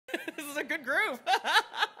is a good group.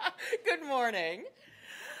 Good morning.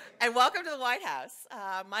 And welcome to the White House.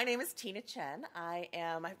 My name is Tina Chen. I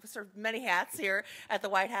have sort of many hats here at the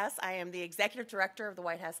White House. I am the Executive Director of the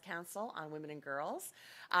White House Council on Women and Girls.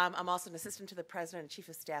 I'm also an assistant to the President and Chief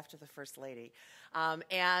of Staff to the First Lady.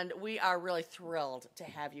 And we are really thrilled to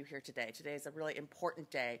have you here today. Today is a really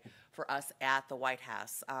important day for us at the White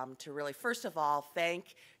House to really, first of all,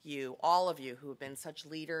 thank you, all of you who have been such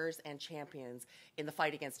leaders and champions in the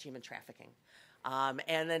fight against human trafficking.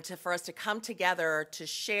 And then for us to come together to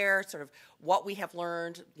share sort of what we have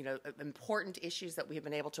learned, important issues that we have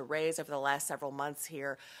been able to raise over the last several months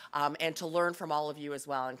here, and to learn from all of you as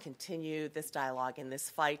well and continue this dialogue and this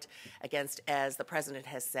fight against, as the President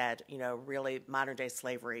has said, really modern-day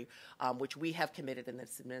slavery, which we have committed in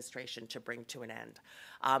this administration to bring to an end.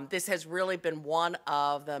 This has really been one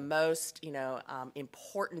of the most,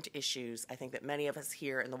 important issues I think that many of us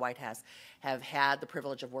here in the White House have had the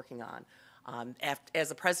privilege of working on. As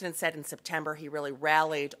the President said in September, he really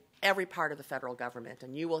rallied every part of the federal government,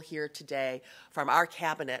 and you will hear today from our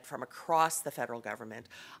cabinet from across the federal government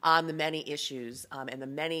on the many issues and the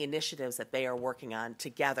many initiatives that they are working on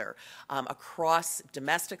together across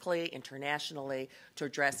domestically, internationally, to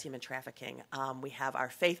address human trafficking. We have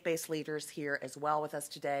our faith-based leaders here as well with us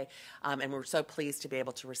today, and we're so pleased to be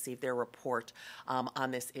able to receive their report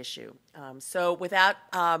on this issue. So without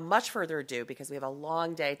much further ado, because we have a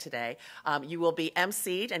long day today, you will be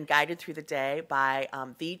emceed and guided through the day by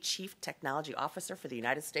the Chief Technology Officer for the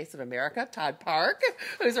United States of America, Todd Park,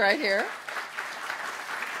 who's right here.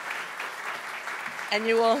 And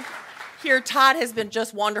you will hear Todd has been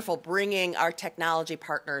just wonderful bringing our technology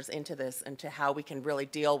partners into this, into how we can really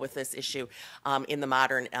deal with this issue in the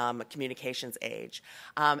modern communications age.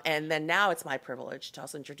 And then now it's my privilege to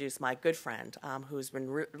also introduce my good friend who's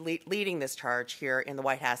been leading this charge here in the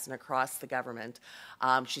White House and across the government.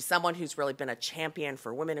 She's someone who's really been a champion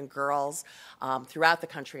for women and girls throughout the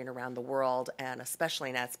country and around the world, and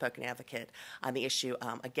especially an outspoken advocate on the issue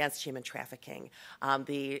against human trafficking.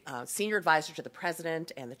 The senior advisor to the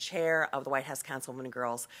President and the chair of the White House Council on Women and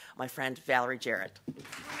Girls, my friend Valerie Jarrett.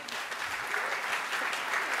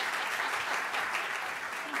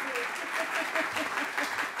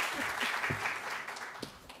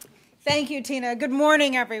 Thank you, Tina. Good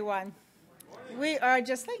morning, everyone. We are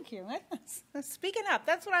just, thank you. Speaking up,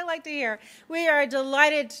 that's what I like to hear. We are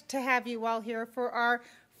delighted to have you all here for our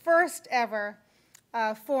first ever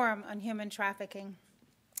forum on human trafficking.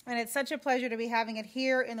 And it's such a pleasure to be having it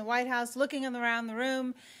here in the White House, looking around the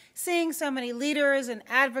room, seeing so many leaders and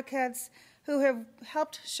advocates who have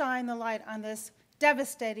helped shine the light on this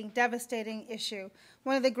devastating, devastating issue,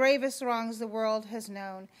 one of the gravest wrongs the world has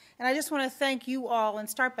known. And I just want to thank you all and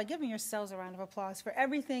start by giving yourselves a round of applause for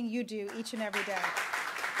everything you do each and every day.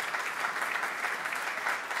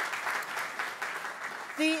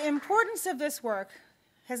 The importance of this work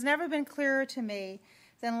has never been clearer to me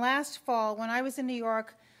than last fall when I was in New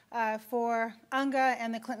York for UNGA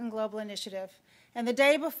and the Clinton Global Initiative. And the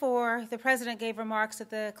day before the President gave remarks at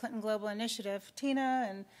the Clinton Global Initiative, Tina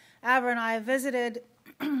and Abra and I visited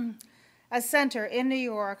a center in New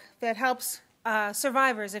York that helps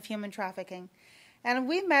survivors of human trafficking. And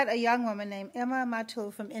we met a young woman named Emma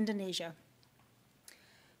Matul from Indonesia.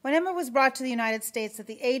 When Emma was brought to the United States at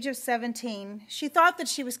the age of 17, she thought that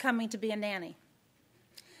she was coming to be a nanny.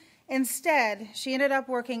 Instead, she ended up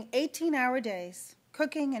working 18-hour days,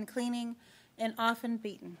 cooking and cleaning, and often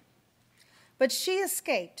beaten. But she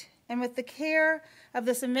escaped, and with the care of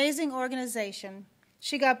this amazing organization,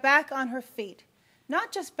 she got back on her feet.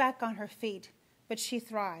 Not just back on her feet, but she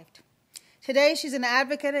thrived. Today, she's an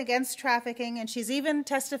advocate against trafficking, and she's even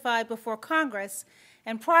testified before Congress.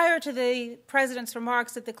 And prior to the President's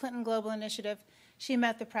remarks at the Clinton Global Initiative, she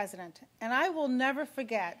met the President. And I will never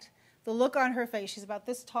forget the look on her face, she's about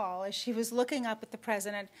this tall, as she was looking up at the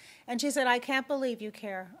President, and she said, "I can't believe you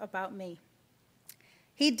care about me."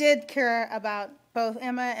 He did care about both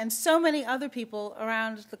Emma and so many other people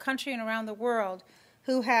around the country and around the world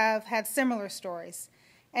who have had similar stories.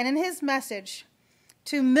 And in his message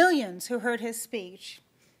to millions who heard his speech,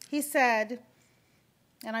 he said,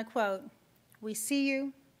 and I quote, "We see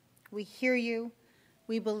you, we hear you,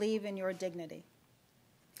 we believe in your dignity."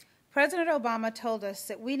 President Obama told us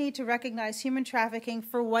that we need to recognize human trafficking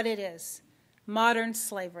for what it is, modern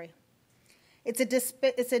slavery. It's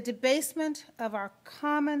a debasement of our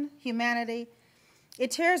common humanity.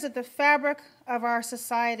 It tears at the fabric of our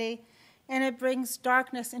society, and it brings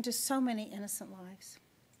darkness into so many innocent lives.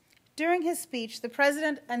 During his speech, the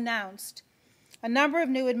President announced a number of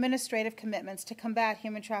new administrative commitments to combat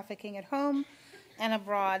human trafficking at home and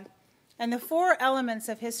abroad, and the 4 elements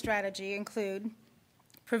of his strategy include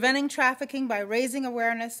preventing trafficking by raising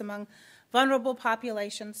awareness among vulnerable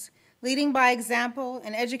populations, leading by example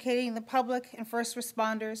and educating the public and first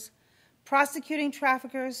responders, prosecuting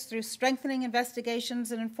traffickers through strengthening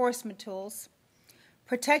investigations and enforcement tools,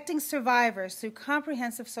 protecting survivors through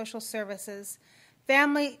comprehensive social services,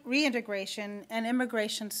 family reintegration, and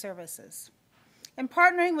immigration services, and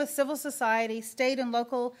partnering with civil society, state and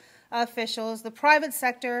local officials, the private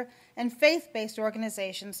sector, and faith-based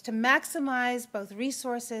organizations to maximize both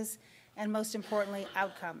resources and, most importantly,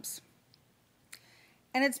 outcomes.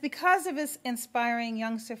 And it's because of his inspiring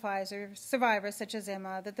young survivors such as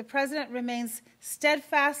Emma that the President remains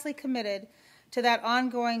steadfastly committed to that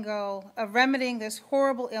ongoing goal of remedying this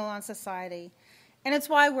horrible ill on society. And it's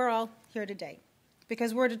why we're all here today,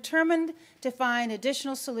 because we're determined to find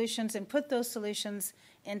additional solutions and put those solutions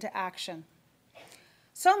into action.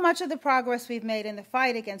 So much of the progress we've made in the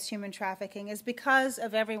fight against human trafficking is because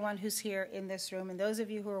of everyone who's here in this room and those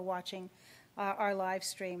of you who are watching our live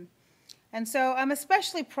stream. And so I'm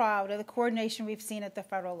especially proud of the coordination we've seen at the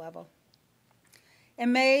federal level.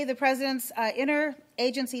 In May, the President's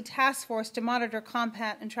interagency task force to monitor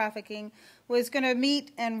combat and trafficking was going to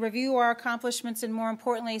meet and review our accomplishments and, more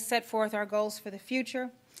importantly, set forth our goals for the future.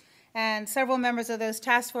 And several members of those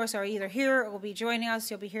task force are either here or will be joining us.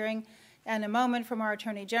 You'll be hearing in a moment from our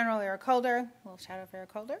Attorney General, Eric Holder. A little shout out for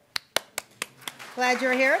Eric Holder. Glad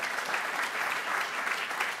you're here.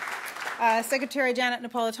 Secretary Janet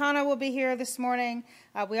Napolitano will be here this morning.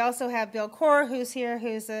 We also have Bill Corr, who's here,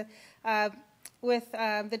 who's with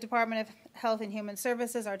the Department of Health and Human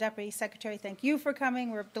Services, our Deputy Secretary. Thank you for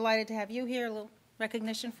coming. We're delighted to have you here. A little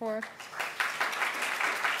recognition for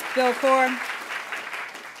Bill Corr.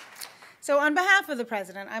 So on behalf of the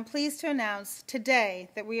President, I'm pleased to announce today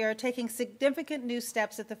that we are taking significant new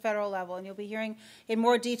steps at the federal level, and you'll be hearing in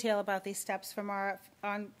more detail about these steps from our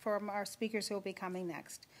speakers who will be coming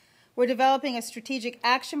next. We're developing a strategic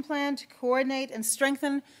action plan to coordinate and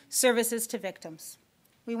strengthen services to victims.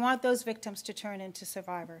 We want those victims to turn into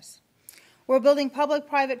survivors. We're building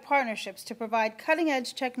public-private partnerships to provide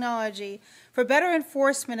cutting-edge technology for better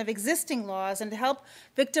enforcement of existing laws and to help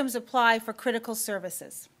victims apply for critical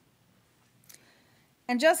services.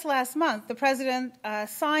 And just last month, the President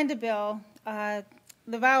signed a bill, the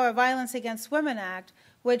Violence Against Women Act,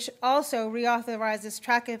 which also reauthorizes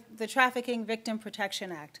the Trafficking Victim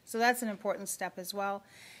Protection Act. So that's an important step as well.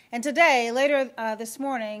 And today, later this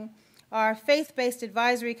morning, our Faith-Based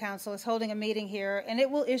Advisory Council is holding a meeting here, and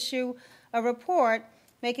it will issue a report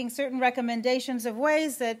making certain recommendations of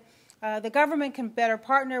ways that the government can better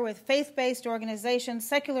partner with faith-based organizations,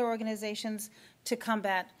 secular organizations, to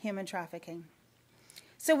combat human trafficking.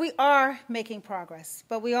 So we are making progress,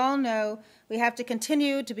 but we all know we have to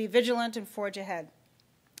continue to be vigilant and forge ahead.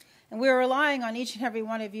 And we are relying on each and every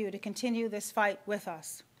one of you to continue this fight with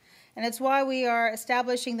us. And it's why we are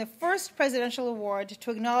establishing the first presidential award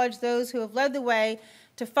to acknowledge those who have led the way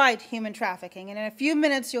to fight human trafficking. And in a few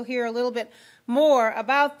minutes, you'll hear a little bit more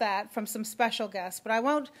about that from some special guests. But I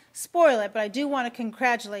won't spoil it, but I do want to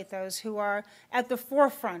congratulate those who are at the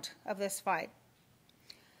forefront of this fight.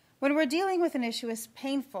 When we're dealing with an issue as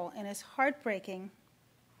painful and as heartbreaking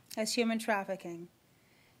as human trafficking,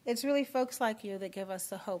 it's really folks like you that give us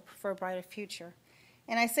the hope for a brighter future.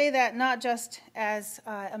 And I say that not just as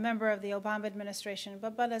a member of the Obama administration,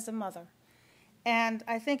 but as a mother. And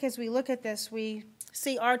I think as we look at this, we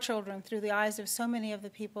see our children through the eyes of so many of the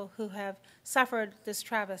people who have suffered this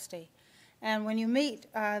travesty. And when you meet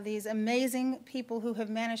these amazing people who have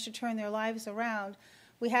managed to turn their lives around,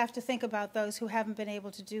 we have to think about those who haven't been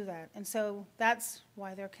able to do that. And so that's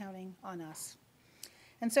why they're counting on us.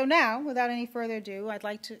 And so now, without any further ado, I'd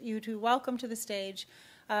like you to welcome to the stage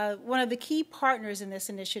one of the key partners in this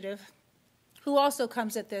initiative, who also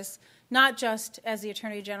comes at this not just as the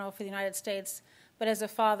Attorney General for the United States, but as a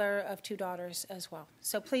father of 2 daughters as well.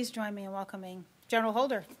 So please join me in welcoming General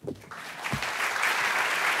Holder.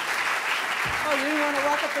 Oh, you didn't want to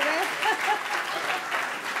walk up the ramp?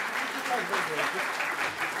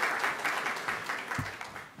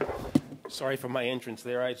 Sorry for my entrance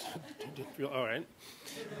there. I didn't feel all right.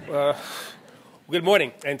 Good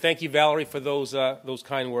morning, and thank you, Valerie, for those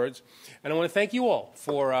kind words. And I want to thank you all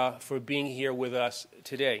for being here with us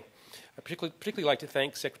today. I particularly like to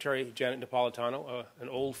thank Secretary Janet Napolitano, an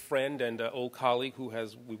old friend and old colleague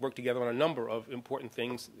we worked together on a number of important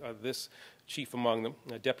things, this chief among them,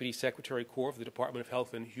 Deputy Secretary Corr of the Department of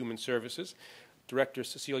Health and Human Services, Director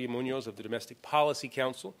Cecilia Munoz of the Domestic Policy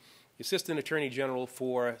Council, the Assistant Attorney General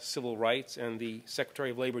for Civil Rights, and the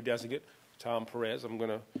Secretary of Labor Designate, Tom Perez. I'm going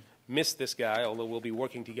to miss this guy, although we'll be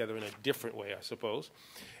working together in a different way, I suppose.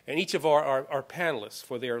 And each of our panelists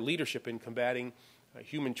for their leadership in combating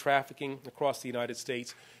human trafficking across the United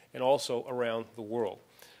States and also around the world.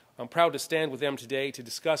 I'm proud to stand with them today to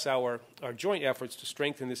discuss our joint efforts to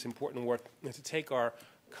strengthen this important work and to take our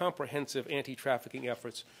comprehensive anti-trafficking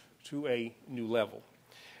efforts to a new level.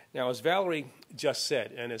 Now, as Valerie just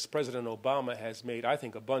said, and as President Obama has made, I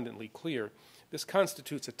think, abundantly clear, this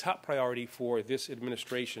constitutes a top priority for this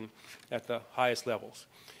administration at the highest levels.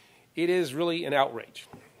 It is really an outrage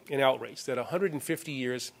that 150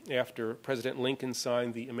 years after President Lincoln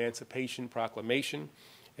signed the Emancipation Proclamation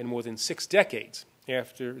and more than 6 decades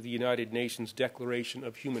after the United Nations Declaration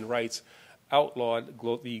of Human Rights outlawed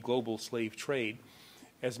the global slave trade,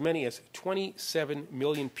 as many as 27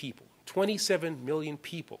 million people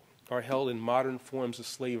are held in modern forms of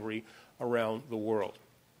slavery around the world.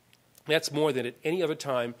 That's more than at any other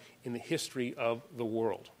time in the history of the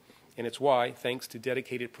world. And it's why, thanks to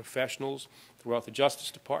dedicated professionals throughout the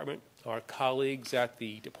Justice Department, our colleagues at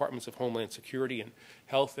the Departments of Homeland Security and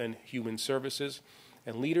Health and Human Services,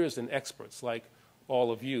 and leaders and experts like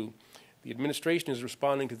all of you, the administration is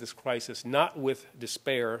responding to this crisis not with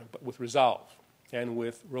despair, but with resolve and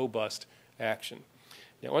with robust action.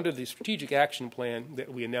 Now, under the Strategic Action Plan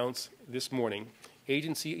that we announced this morning,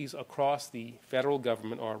 agencies across the federal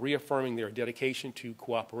government are reaffirming their dedication to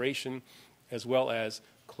cooperation as well as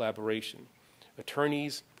collaboration.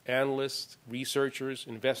 Attorneys, analysts, researchers,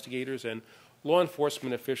 investigators, and law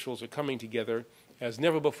enforcement officials are coming together as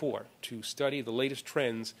never before to study the latest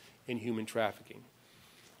trends in human trafficking.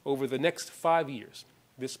 Over the next 5 years,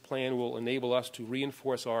 this plan will enable us to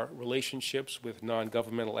reinforce our relationships with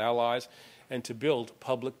non-governmental allies and to build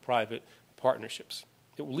public-private partnerships.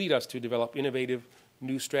 It will lead us to develop innovative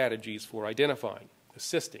new strategies for identifying,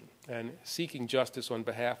 assisting, and seeking justice on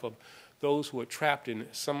behalf of those who are trapped in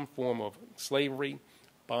some form of slavery,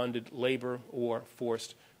 bonded labor, or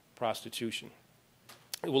forced prostitution.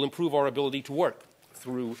 It will improve our ability to work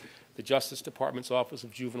through the Justice Department's Office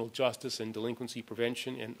of Juvenile Justice and Delinquency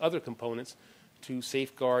Prevention and other components to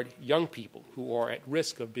safeguard young people who are at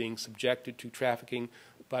risk of being subjected to trafficking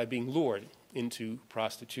by being lured into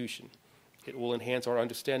prostitution. It will enhance our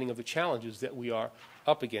understanding of the challenges that we are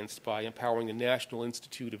up against by empowering the National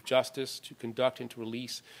Institute of Justice to conduct and to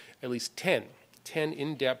release at least 10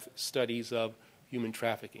 in-depth studies of human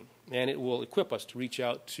trafficking. And it will equip us to reach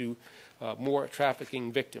out to more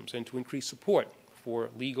trafficking victims and to increase support for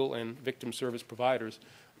legal and victim service providers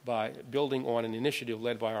by building on an initiative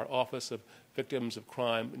led by our Office of Victims of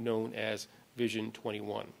Crime known as Vision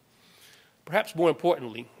 21. Perhaps more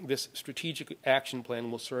importantly, this strategic action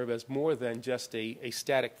plan will serve as more than just a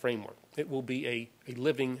static framework. It will be a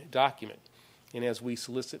living document. And as we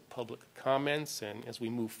solicit public comments and as we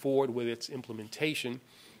move forward with its implementation,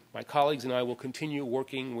 my colleagues and I will continue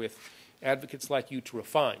working with advocates like you to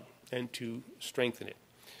refine and to strengthen it.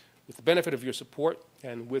 With the benefit of your support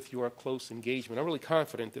and with your close engagement, I'm really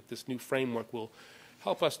confident that this new framework will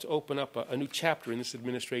help us to open up a new chapter in this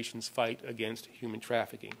administration's fight against human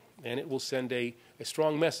trafficking. And it will send a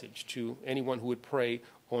strong message to anyone who would prey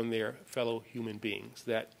on their fellow human beings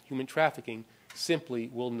that human trafficking simply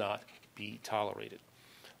will not be tolerated.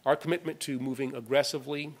 Our commitment to moving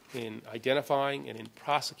aggressively in identifying and in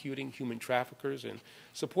prosecuting human traffickers and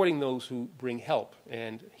supporting those who bring help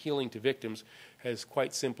and healing to victims has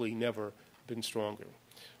quite simply never been stronger.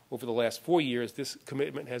 Over the last 4 years, this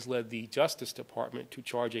commitment has led the Justice Department to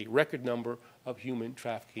charge a record number of human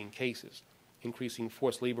trafficking cases, increasing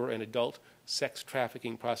forced labor and adult sex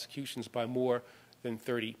trafficking prosecutions by more than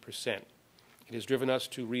 30%. It has driven us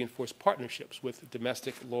to reinforce partnerships with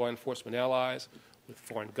domestic law enforcement allies, with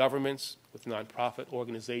foreign governments, with nonprofit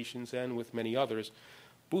organizations, and with many others,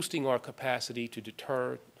 boosting our capacity to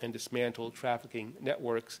deter and dismantle trafficking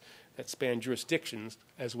networks that span jurisdictions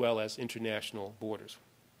as well as international borders.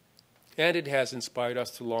 And it has inspired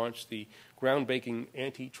us to launch the groundbreaking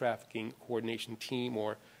Anti-Trafficking Coordination Team,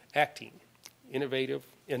 or ACT Team, innovative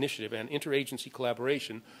initiative and interagency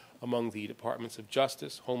collaboration among the Departments of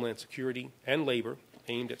Justice, Homeland Security, and Labor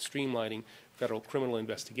aimed at streamlining federal criminal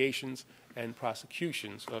investigations and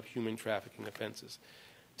prosecutions of human trafficking offenses.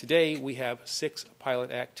 Today, we have 6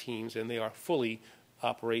 pilot ACT teams, and they are fully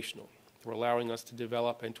operational. They're allowing us to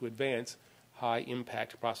develop and to advance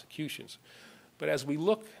high-impact prosecutions. But as we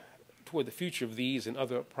look toward the future of these and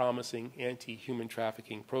other promising anti-human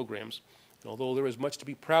trafficking programs, and although there is much to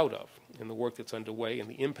be proud of in the work that's underway and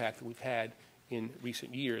the impact that we've had in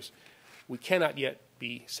recent years, we cannot yet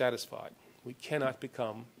be satisfied. We cannot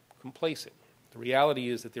become complacent. The reality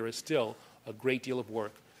is that there is still a great deal of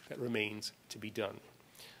work that remains to be done.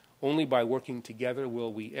 Only by working together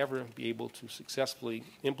will we ever be able to successfully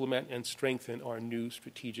implement and strengthen our new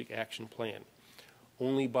strategic action plan.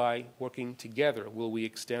 Only by working together will we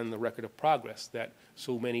extend the record of progress that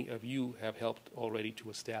so many of you have helped already to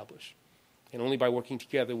establish. And only by working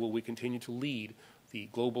together will we continue to lead the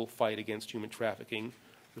global fight against human trafficking,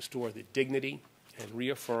 restore the dignity, and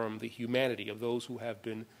reaffirm the humanity of those who have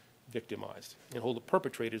been victimized, and hold the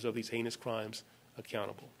perpetrators of these heinous crimes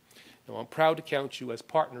accountable. Now, I'm proud to count you as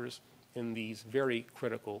partners in these very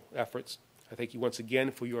critical efforts. I thank you once again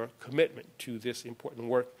for your commitment to this important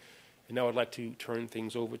work. And now I'd like to turn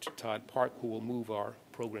things over to Todd Park, who will move our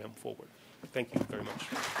program forward. Thank you very much.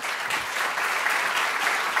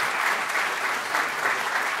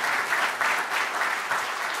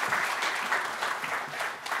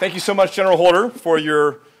 Thank you so much, General Holder, for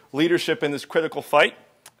your leadership in this critical fight.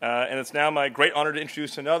 And it's now my great honor to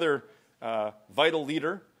introduce another vital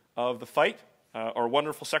leader of the fight, our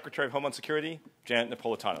wonderful Secretary of Homeland Security, Janet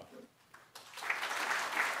Napolitano.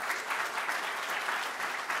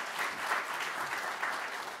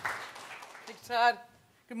 Thanks, Todd.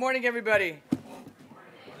 Good morning, everybody.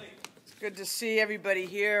 It's good to see everybody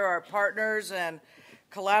here, our partners and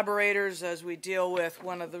collaborators, as we deal with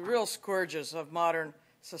one of the real scourges of modern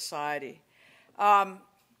society.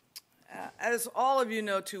 As all of you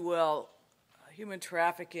know too well, human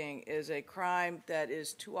trafficking is a crime that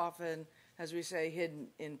is too often, as we say, hidden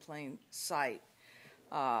in plain sight.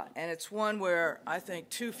 And it's one where I think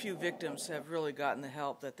too few victims have really gotten the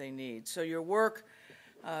help that they need. So your work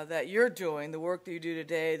that you're doing, the work that you do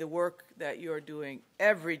today, the work that you're doing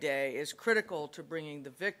every day is critical to bringing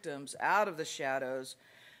the victims out of the shadows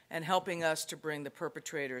and helping us to bring the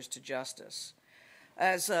perpetrators to justice.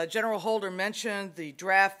 As General Holder mentioned, the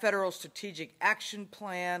draft Federal Strategic Action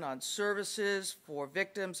Plan on Services for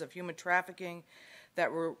Victims of Human Trafficking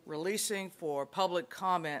that we're releasing for public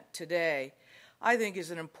comment today, I think is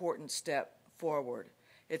an important step forward.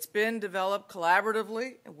 It's been developed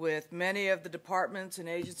collaboratively with many of the departments and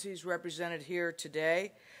agencies represented here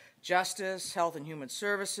today: Justice, Health and Human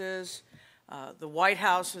Services. The White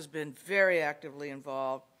House has been very actively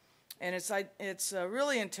involved. And it's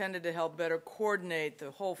really intended to help better coordinate the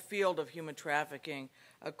whole field of human trafficking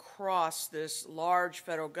across this large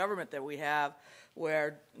federal government that we have,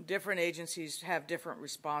 where different agencies have different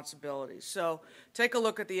responsibilities. So take a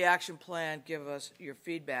look at the action plan, give us your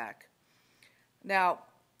feedback. Now,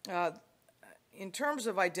 in terms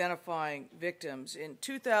of identifying victims, in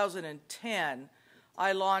 2010,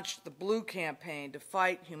 I launched the Blue Campaign to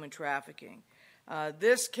fight human trafficking.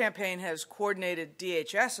 This campaign has coordinated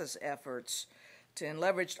DHS's efforts and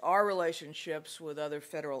leveraged our relationships with other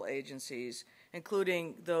federal agencies,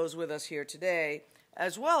 including those with us here today,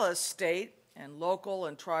 as well as state and local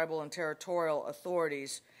and tribal and territorial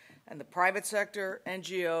authorities and the private sector,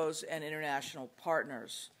 NGOs, and international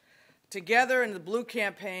partners. Together in the Blue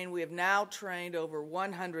Campaign, we have now trained over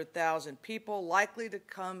 100,000 people likely to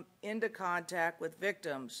come into contact with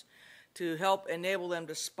victims to help enable them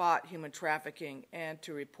to spot human trafficking and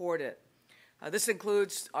to report it. This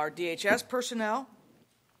includes our DHS personnel,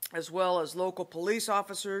 as well as local police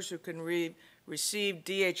officers who can receive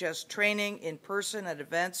DHS training in person at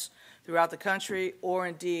events throughout the country or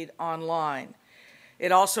indeed online.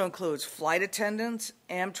 It also includes flight attendants,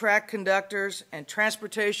 Amtrak conductors, and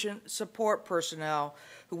transportation support personnel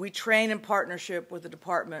who we train in partnership with the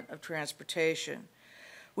Department of Transportation.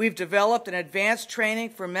 We've developed an advanced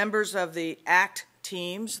training for members of the ACT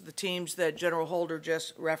teams, the teams that General Holder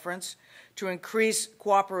just referenced, to increase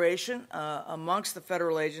cooperation amongst the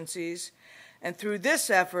federal agencies. And through this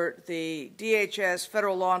effort, the DHS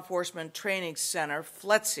Federal Law Enforcement Training Center,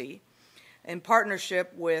 FLETC, in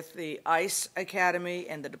partnership with the ICE Academy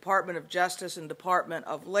and the Department of Justice and Department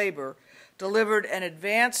of Labor, delivered an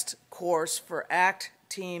advanced course for ACT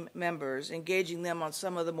team members, engaging them on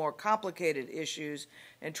some of the more complicated issues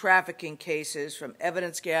in trafficking cases, from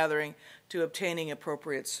evidence gathering to obtaining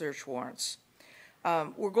appropriate search warrants.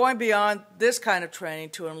 We're going beyond this kind of training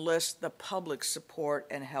to enlist the public's support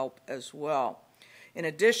and help as well. In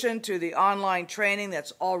addition to the online training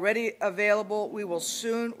that's already available, we will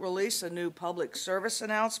soon release a new public service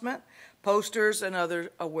announcement, posters, and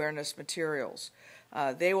other awareness materials.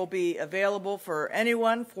 They will be available for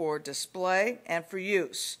anyone for display and for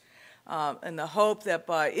use, in the hope that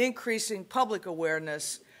by increasing public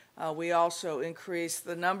awareness, we also increase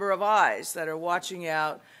the number of eyes that are watching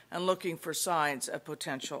out and looking for signs of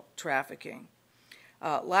potential trafficking.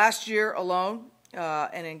 Last year alone,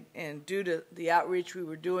 and due to the outreach we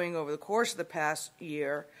were doing over the course of the past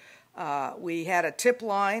year, we had a tip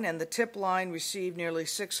line, and the tip line received nearly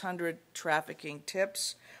 600 trafficking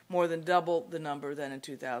tips, more than double the number than in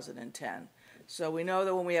 2010. So we know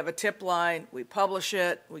that when we have a tip line, we publish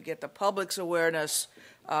it, we get the public's awareness,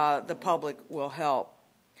 the public will help.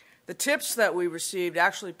 The tips that we received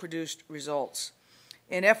actually produced results.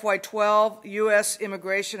 In FY12, U.S.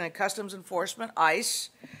 Immigration and Customs Enforcement, ICE,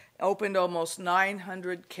 opened almost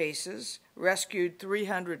 900 cases, rescued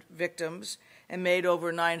 300 victims, and made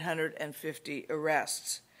over 950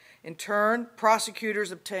 arrests. In turn,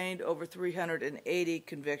 prosecutors obtained over 380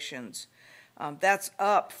 convictions. That's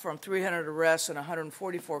up from 300 arrests and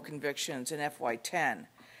 144 convictions in FY10.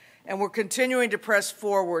 And we're continuing to press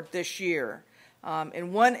forward this year.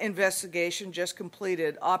 In one investigation just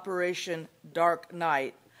completed, Operation Dark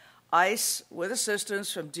Night, ICE, with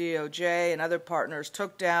assistance from DOJ and other partners,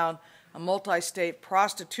 took down a multi-state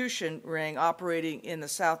prostitution ring operating in the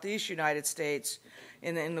southeast United States.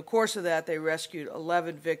 In the course of that, they rescued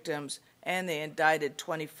 11 victims and they indicted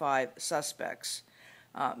 25 suspects.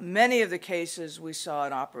 Many of the cases we saw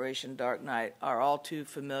in Operation Dark Night are all too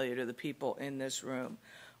familiar to the people in this room.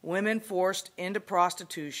 Women forced into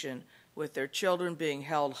prostitution with their children being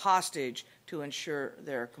held hostage to ensure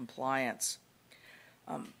their compliance.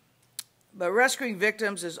 But rescuing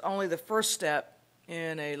victims is only the first step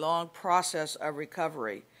in a long process of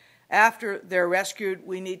recovery. After they're rescued,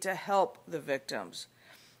 we need to help the victims.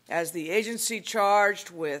 As the agency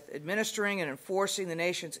charged with administering and enforcing the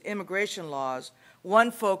nation's immigration laws,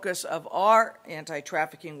 one focus of our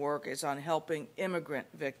anti-trafficking work is on helping immigrant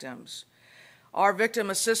victims. Our victim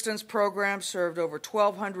assistance program served over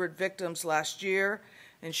 1,200 victims last year,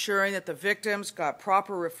 ensuring that the victims got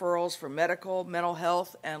proper referrals for medical, mental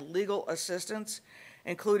health, and legal assistance,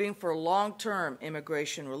 including for long-term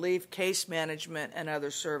immigration relief, case management, and other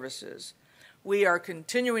services. We are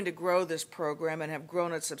continuing to grow this program and have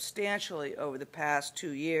grown it substantially over the past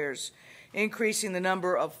 2 years, increasing the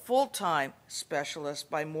number of full-time specialists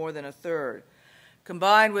by more than a third.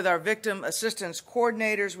 Combined with our victim assistance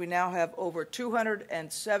coordinators, we now have over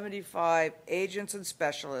 275 agents and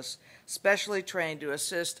specialists specially trained to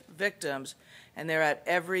assist victims, and they're at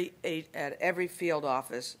every field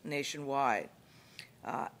office nationwide.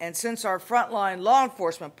 And since our frontline law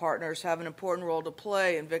enforcement partners have an important role to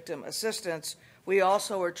play in victim assistance, we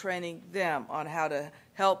also are training them on how to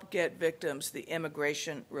help get victims the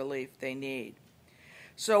immigration relief they need.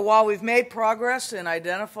 So while we've made progress in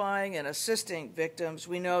identifying and assisting victims,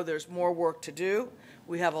 we know there's more work to do.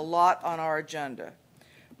 We have a lot on our agenda.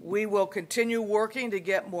 We will continue working to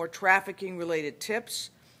get more trafficking-related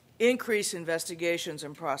tips, increase investigations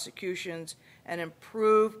and prosecutions, and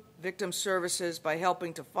improve victim services by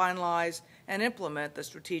helping to finalize and implement the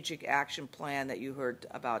strategic action plan that you heard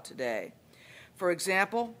about today. For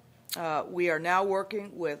example, we are now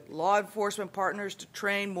working with law enforcement partners to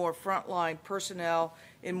train more frontline personnel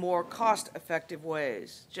in more cost-effective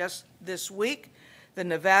ways. Just this week, the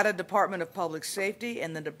Nevada Department of Public Safety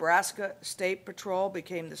and the Nebraska State Patrol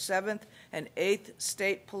became the 7th and 8th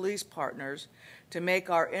state police partners to make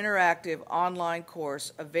our interactive online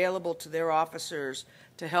course available to their officers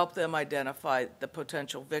to help them identify the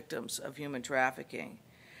potential victims of human trafficking.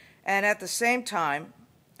 And at the same time,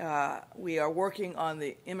 we are working on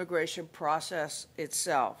the immigration process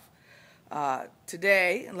itself.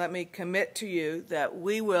 Today, let me commit to you that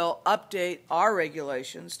we will update our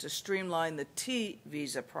regulations to streamline the T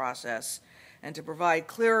visa process and to provide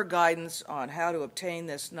clearer guidance on how to obtain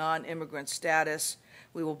this non-immigrant status.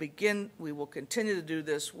 We will continue to do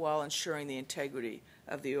this while ensuring the integrity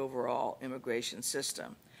of the overall immigration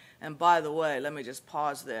system. And by the way, let me just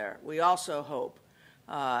pause there. We also hope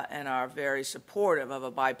and are very supportive of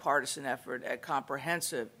a bipartisan effort at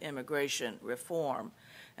comprehensive immigration reform.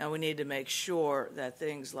 And we need to make sure that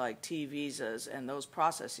things like T visas and those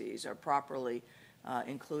processes are properly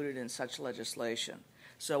included in such legislation.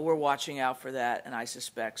 So we're watching out for that, and I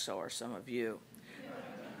suspect so are some of you.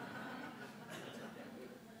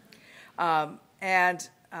 At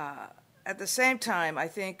the same time, I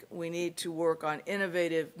think we need to work on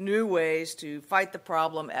innovative new ways to fight the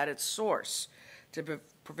problem at its source, to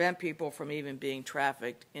prevent people from even being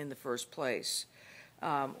trafficked in the first place.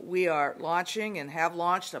 We are launching and have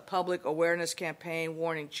launched a public awareness campaign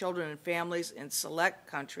warning children and families in select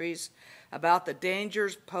countries about the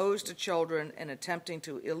dangers posed to children in attempting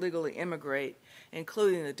to illegally immigrate,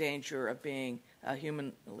 including the danger of being a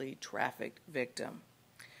humanly trafficked victim.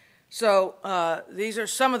 So these are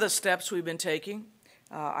some of the steps we've been taking.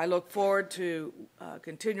 I look forward to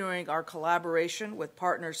continuing our collaboration with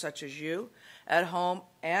partners such as you at home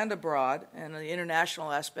and abroad, and the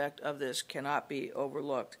international aspect of this cannot be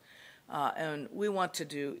overlooked. And we want to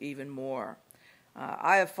do even more.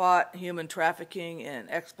 I have fought human trafficking and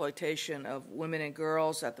exploitation of women and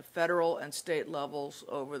girls at the federal and state levels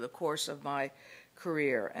over the course of my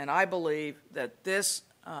career, and I believe that this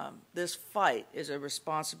fight is a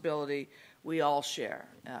responsibility we all share.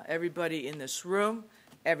 Everybody in this room,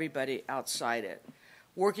 everybody outside it.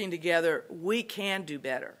 Working together, we can do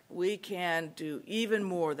better. We can do even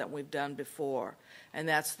more than we've done before. And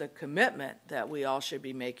that's the commitment that we all should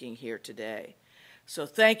be making here today. So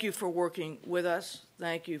thank you for working with us.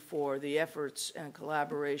 Thank you for the efforts and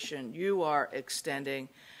collaboration you are extending.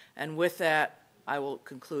 And with that, I will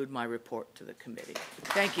conclude my report to the committee.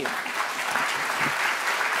 Thank you.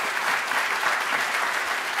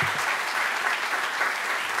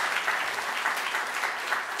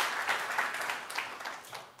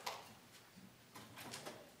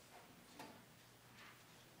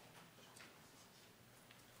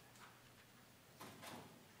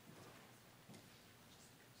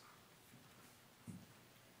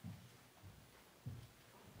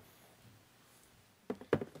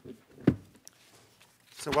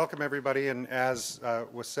 So welcome, everybody, and as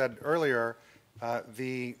was said earlier,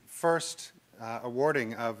 the first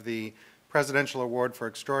awarding of the Presidential Award for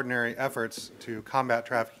Extraordinary Efforts to Combat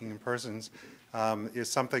Trafficking in Persons is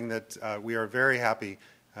something that we are very happy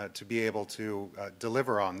to be able to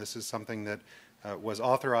deliver on. This is something that was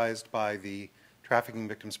authorized by the Trafficking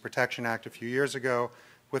Victims Protection Act a few years ago,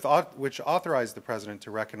 which authorized the President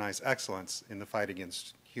to recognize excellence in the fight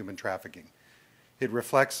against human trafficking. It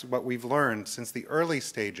reflects what we've learned since the early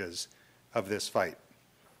stages of this fight.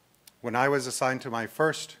 When I was assigned to my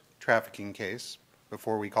first trafficking case,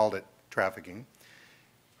 before we called it trafficking,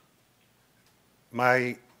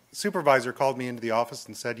 my supervisor called me into the office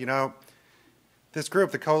and said, you know, this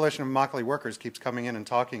group, the Coalition of Immokalee Workers, keeps coming in and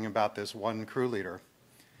talking about this one crew leader.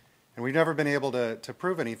 And we've never been able to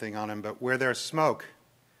prove anything on him, but where there's smoke,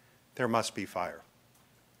 there must be fire.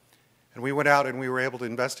 And we went out and we were able to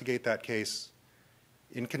investigate that case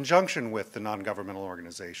in conjunction with the non-governmental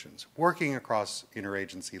organizations, working across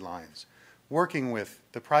interagency lines, working with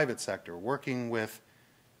the private sector, working with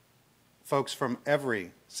folks from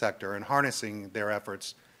every sector and harnessing their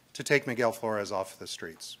efforts to take Miguel Flores off the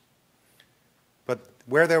streets. But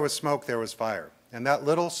where there was smoke, there was fire. And that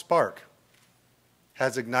little spark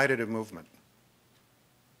has ignited a movement.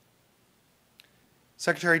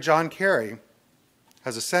 Secretary John Kerry,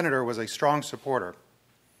 as a senator, was a strong supporter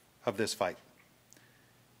of this fight.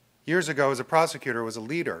 Years ago, as a prosecutor, was a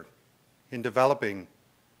leader in developing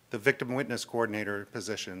the victim witness coordinator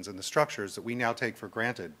positions and the structures that we now take for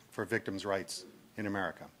granted for victims' rights in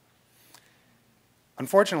America.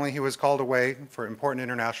 Unfortunately, he was called away for important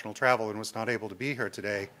international travel and was not able to be here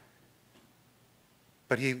today.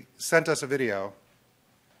 But he sent us a video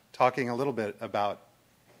talking a little bit about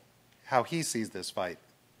how he sees this fight,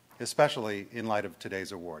 especially in light of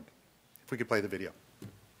today's award. If we could play the video.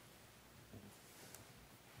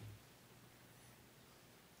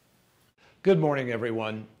 Good morning,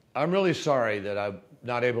 everyone. I'm really sorry that I'm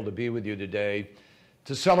not able to be with you today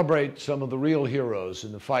to celebrate some of the real heroes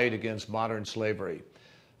in the fight against modern slavery.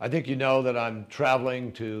 I think you know that I'm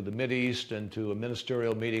traveling to the Mideast and to a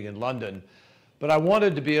ministerial meeting in London, but I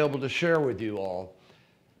wanted to be able to share with you all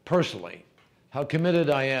personally how committed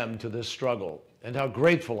I am to this struggle and how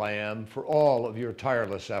grateful I am for all of your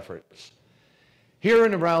tireless efforts. Here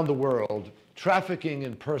and around the world, trafficking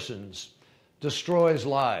in persons destroys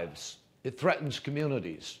lives. It threatens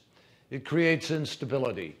communities. It creates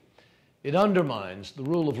instability. It undermines the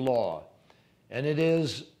rule of law. And it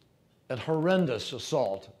is a horrendous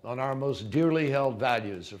assault on our most dearly held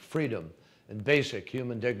values of freedom and basic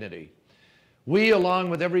human dignity. We,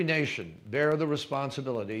 along with every nation, bear the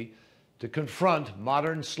responsibility to confront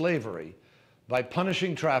modern slavery by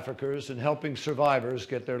punishing traffickers and helping survivors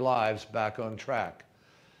get their lives back on track.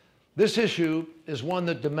 This issue is one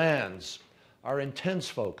that demands our intense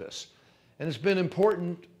focus, and it's been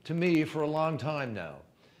important to me for a long time now.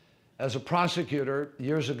 As a prosecutor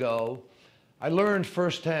years ago, I learned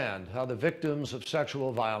firsthand how the victims of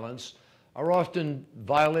sexual violence are often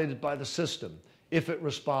violated by the system, if it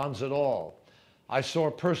responds at all. I saw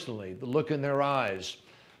personally the look in their eyes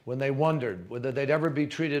when they wondered whether they'd ever be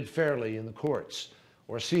treated fairly in the courts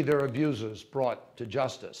or see their abusers brought to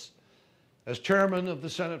justice. As chairman of the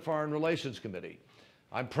Senate Foreign Relations Committee,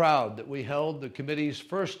 I'm proud that we held the committee's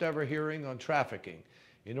first ever hearing on trafficking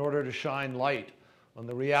in order to shine light on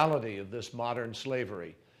the reality of this modern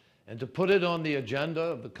slavery and to put it on the agenda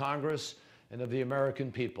of the Congress and of the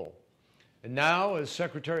American people. And now, as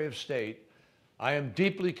Secretary of State, I am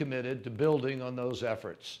deeply committed to building on those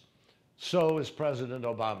efforts. So is President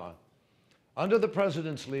Obama. Under the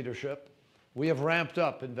President's leadership, we have ramped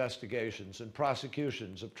up investigations and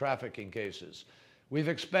prosecutions of trafficking cases. We've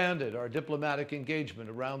expanded our diplomatic engagement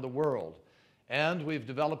around the world, and we've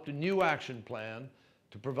developed a new action plan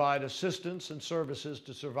to provide assistance and services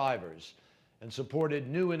to survivors and supported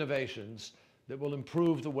new innovations that will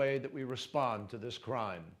improve the way that we respond to this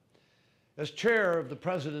crime. As chair of the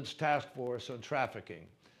President's Task Force on Trafficking,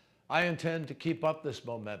 I intend to keep up this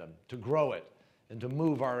momentum, to grow it, and to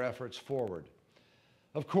move our efforts forward.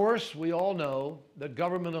 Of course, we all know that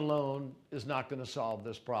government alone is not going to solve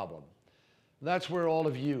this problem. That's where all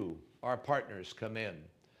of you, our partners, come in.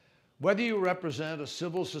 Whether you represent a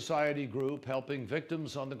civil society group helping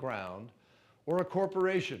victims on the ground, or a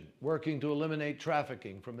corporation working to eliminate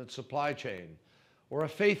trafficking from its supply chain, or a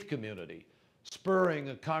faith community spurring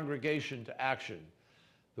a congregation to action,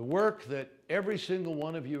 the work that every single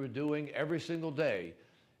one of you are doing every single day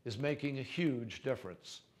is making a huge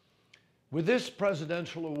difference. With this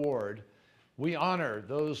presidential award, we honor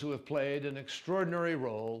those who have played an extraordinary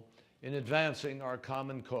role in advancing our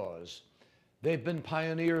common cause. They've been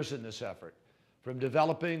pioneers in this effort, from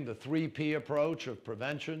developing the 3P approach of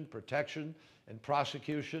prevention, protection, and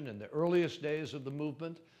prosecution in the earliest days of the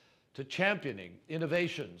movement, to championing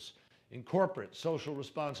innovations in corporate social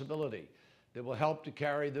responsibility that will help to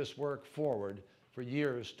carry this work forward for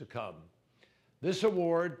years to come. This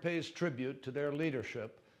award pays tribute to their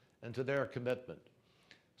leadership and to their commitment.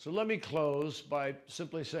 So let me close by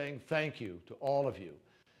simply saying thank you to all of you.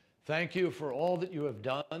 Thank you for all that you have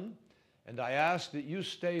done, and I ask that you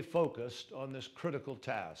stay focused on this critical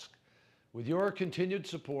task. With your continued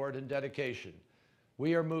support and dedication,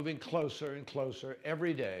 we are moving closer and closer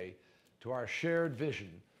every day to our shared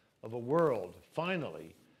vision of a world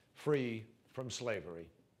finally free from slavery.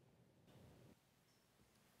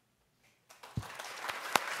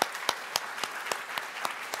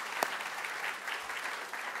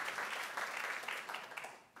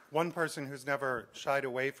 One person who's never shied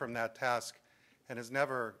away from that task and has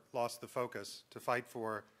never lost the focus to fight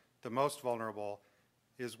for the most vulnerable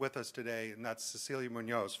is with us today, and that's Cecilia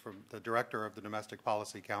Munoz, the director of the Domestic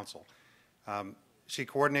Policy Council. She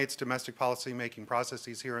coordinates domestic policy making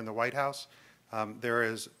processes here in the White House.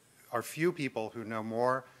 There are few people who know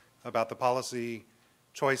more about the policy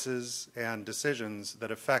choices and decisions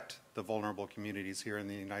that affect the vulnerable communities here in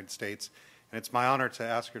the United States. And it's my honor to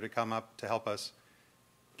ask her to come up to help us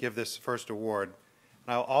give this first award.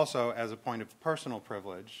 And I'll also, as a point of personal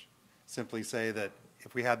privilege, simply say that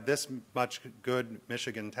if we had this much good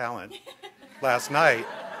Michigan talent last night,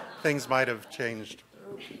 things might have changed.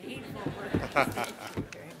 Thank you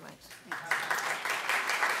very much.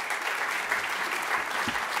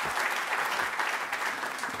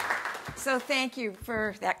 So thank you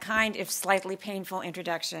for that kind, if slightly painful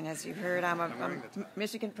introduction. As you heard, I'm a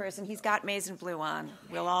Michigan person. He's got maize and blue on.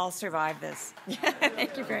 We'll all survive this.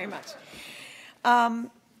 Thank you very much.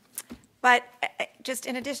 But just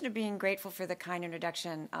in addition to being grateful for the kind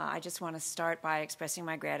introduction, I just want to start by expressing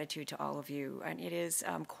my gratitude to all of you. And it is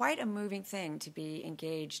quite a moving thing to be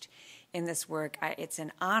engaged in this work. It's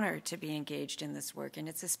an honor to be engaged in this work, and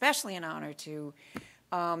it's especially an honor to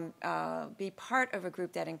be part of a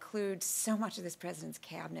group that includes so much of this president's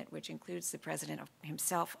cabinet, which includes the president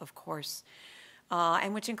himself, of course,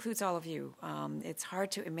 and which includes all of you. It's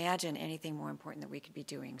hard to imagine anything more important that we could be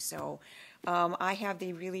doing. So I have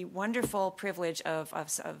the really wonderful privilege of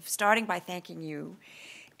starting by thanking you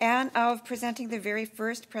and of presenting the very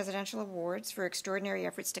first presidential awards for extraordinary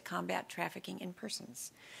efforts to combat trafficking in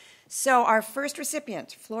persons. So our first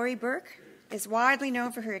recipient, Florrie Burke, is widely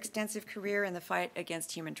known for her extensive career in the fight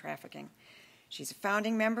against human trafficking. She's a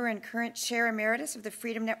founding member and current chair emeritus of the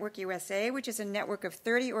Freedom Network USA, which is a network of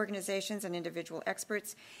 30 organizations and individual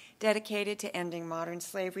experts dedicated to ending modern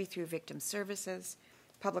slavery through victim services,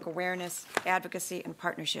 public awareness, advocacy, and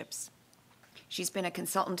partnerships. She's been a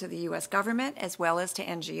consultant to the U.S. government as well as to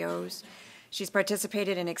NGOs. She's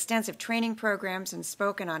participated in extensive training programs and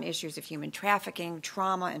spoken on issues of human trafficking,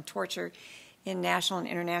 trauma, and torture in national and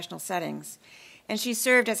international settings. And she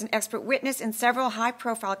served as an expert witness in several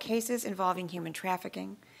high-profile cases involving human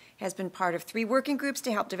trafficking, has been part of 3 working groups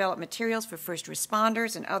to help develop materials for first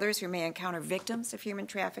responders and others who may encounter victims of human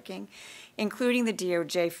trafficking, including the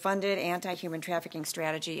DOJ-funded Anti-Human Trafficking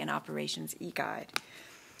Strategy and Operations E-Guide.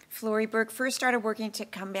 Florrie Burke first started working to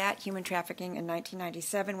combat human trafficking in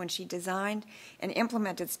 1997 when she designed and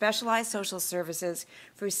implemented specialized social services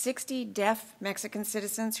for 60 deaf Mexican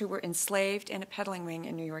citizens who were enslaved in a peddling ring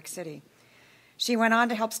in New York City. She went on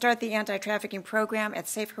to help start the anti-trafficking program at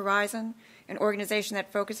Safe Horizon, an organization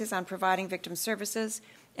that focuses on providing victim services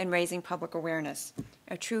and raising public awareness.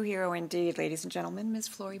 A true hero indeed, ladies and gentlemen, Ms.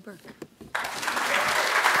 Florrie Burke.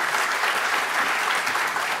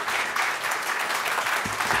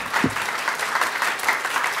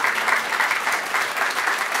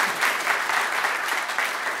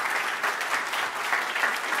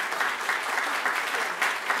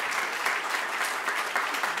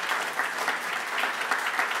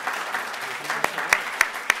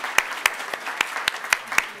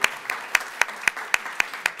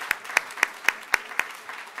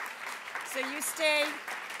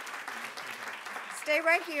 stay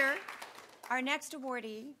right here. Our next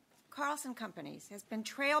awardee, Carlson Companies, has been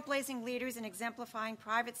trailblazing leaders in exemplifying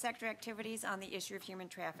private sector activities on the issue of human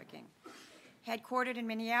trafficking. Headquartered in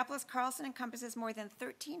Minneapolis, Carlson encompasses more than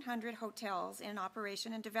 1,300 hotels in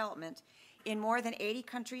operation and development in more than 80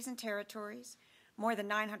 countries and territories, more than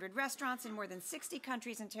 900 restaurants in more than 60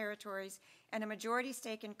 countries and territories, and a majority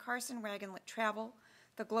stake in Carson Wagon Travel,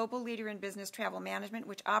 the global leader in business travel management,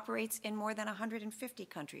 which operates in more than 150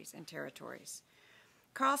 countries and territories.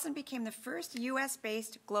 Carlson became the first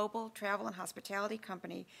U.S.-based global travel and hospitality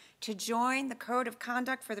company to join the Code of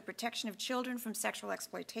Conduct for the Protection of Children from Sexual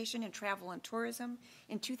Exploitation in Travel and Tourism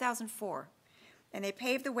in 2004. And they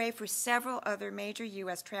paved the way for several other major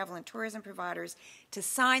U.S. travel and tourism providers to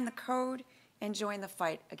sign the code and join the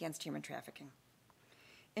fight against human trafficking.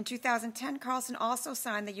 In 2010, Carlson also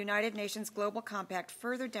signed the United Nations Global Compact,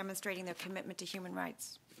 further demonstrating their commitment to human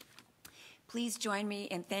rights. Please join me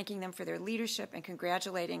in thanking them for their leadership and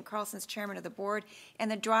congratulating Carlson's chairman of the board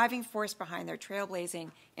and the driving force behind their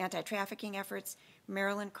trailblazing anti-trafficking efforts,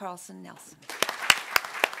 Marilyn Carlson Nelson.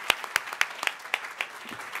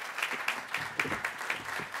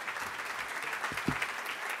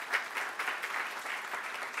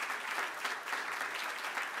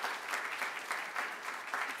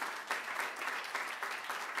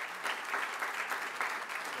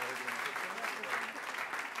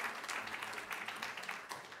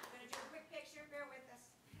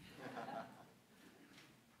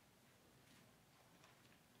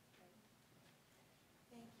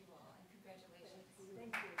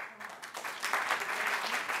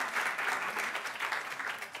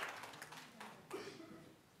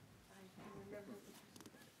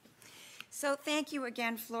 So thank you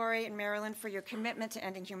again, Flory and Marilyn, for your commitment to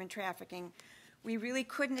ending human trafficking. We really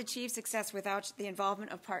couldn't achieve success without the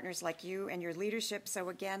involvement of partners like you and your leadership. So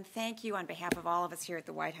again, thank you on behalf of all of us here at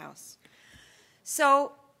the White House.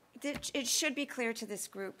 So it should be clear to this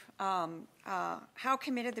group how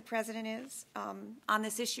committed the President is on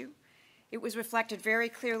this issue. It was reflected very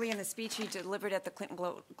clearly in the speech he delivered at the Clinton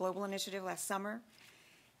Global Initiative last summer.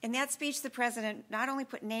 In that speech, the President not only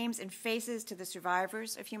put names and faces to the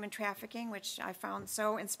survivors of human trafficking, which I found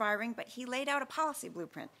so inspiring, but he laid out a policy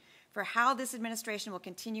blueprint for how this administration will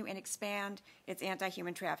continue and expand its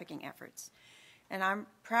anti-human trafficking efforts. And I'm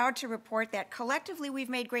proud to report that collectively we've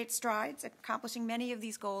made great strides accomplishing many of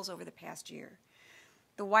these goals over the past year.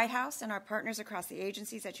 The White House and our partners across the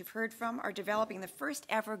agencies that you've heard from are developing the first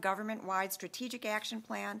ever government-wide strategic action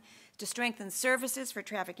plan to strengthen services for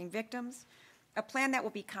trafficking victims, a plan that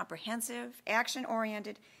will be comprehensive,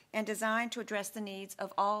 action-oriented, and designed to address the needs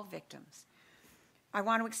of all victims. I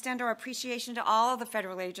want to extend our appreciation to all of the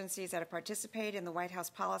federal agencies that have participated in the White House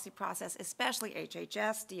policy process, especially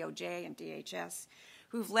HHS, DOJ, and DHS,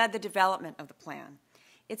 who've led the development of the plan.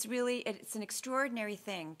 It's an extraordinary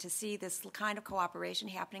thing to see this kind of cooperation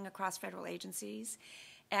happening across federal agencies.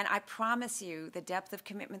 And I promise you the depth of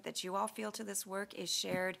commitment that you all feel to this work is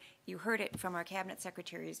shared. You heard it from our cabinet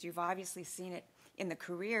secretaries. You've obviously seen it in the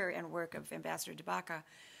career and work of Ambassador DeBaca.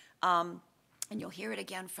 And you'll hear it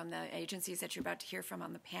again from the agencies that you're about to hear from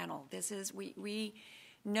on the panel. We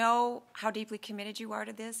know how deeply committed you are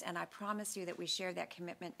to this, and I promise you that we share that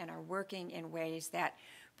commitment and are working in ways that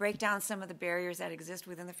break down some of the barriers that exist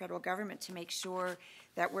within the federal government to make sure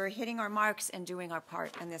that we're hitting our marks and doing our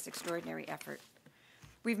part in this extraordinary effort.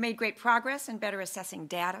 We've made great progress in better assessing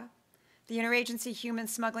data. The Interagency Human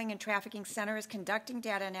Smuggling and Trafficking Center is conducting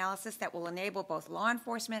data analysis that will enable both law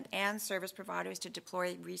enforcement and service providers to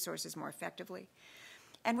deploy resources more effectively.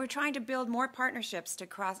 And we're trying to build more partnerships to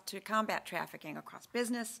combat trafficking across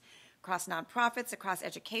business, across nonprofits, across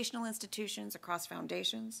educational institutions, across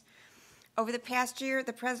foundations. Over the past year,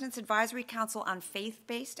 the President's Advisory Council on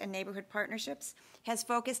Faith-Based and Neighborhood Partnerships has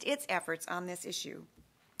focused its efforts on this issue.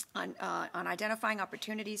 On identifying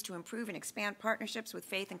opportunities to improve and expand partnerships with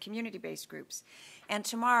faith and community-based groups. And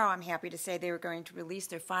tomorrow, I'm happy to say they are going to release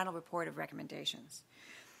their final report of recommendations.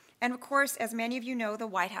 And of course, as many of you know, the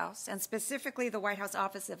White House, and specifically the White House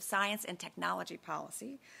Office of Science and Technology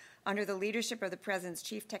Policy, under the leadership of the President's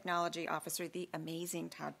Chief Technology Officer, the amazing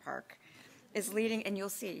Todd Park, is leading, and you'll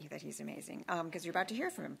see that he's amazing, because you're about to hear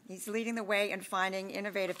from him. He's leading the way in finding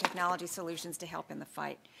innovative technology solutions to help in the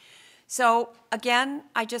fight. So again,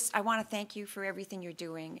 I want to thank you for everything you're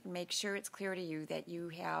doing and make sure it's clear to you that you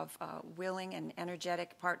have willing and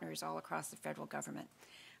energetic partners all across the federal government.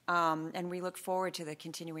 And we look forward to the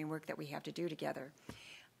continuing work that we have to do together.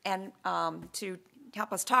 And to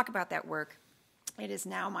help us talk about that work, It is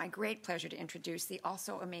now my great pleasure to introduce the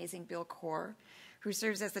also amazing Bill Corr, who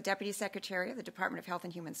serves as the Deputy Secretary of the Department of Health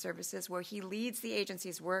and Human Services, where he leads the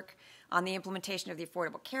agency's work on the implementation of the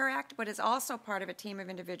Affordable Care Act, but is also part of a team of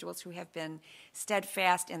individuals who have been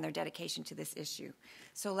steadfast in their dedication to this issue.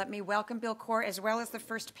 So let me welcome Bill Corr, as well as the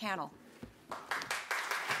first panel.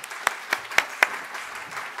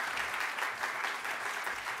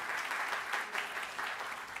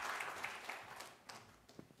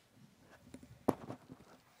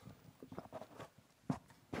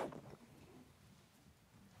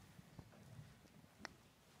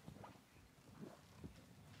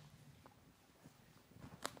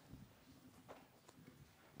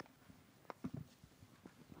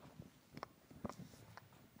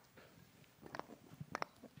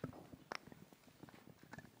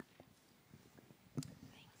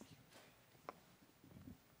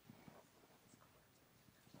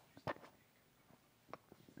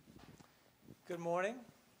 Good morning.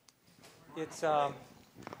 Thank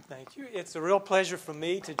you. It's a real pleasure for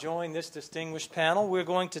me to join this distinguished panel. We're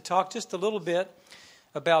going to talk just a little bit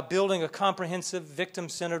about building a comprehensive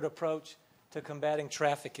victim-centered approach to combating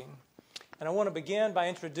trafficking. And I want to begin by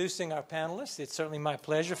introducing our panelists. It's certainly my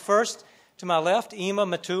pleasure. First, to my left, Ema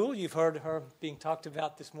Matul. You've heard her being talked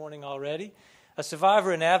about this morning already. A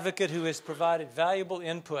survivor and advocate who has provided valuable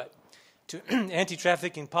input to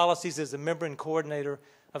anti-trafficking policies as a member and coordinator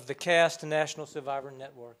of the CAST National Survivor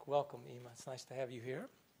Network. Welcome, Ema. It's nice to have you here.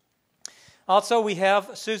 Also, we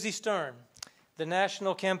have Susie Stern, the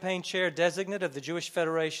National Campaign Chair Designate of the Jewish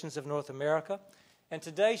Federations of North America. And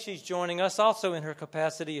today she's joining us also in her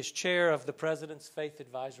capacity as Chair of the President's Faith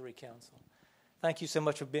Advisory Council. Thank you so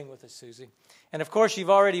much for being with us, Susie. And of course, you've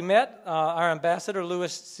already met our Ambassador,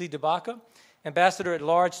 Louis C. DeBaca, Ambassador at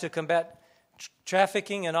Large to combat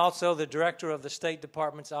trafficking, and also the director of the State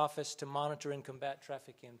Department's Office to Monitor and Combat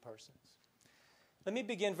Trafficking in Persons. Let me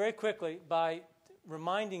begin very quickly by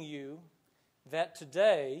reminding you that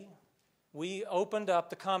today we opened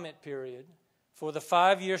up the comment period for the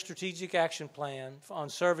 5-year Strategic Action Plan on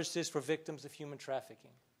services for victims of human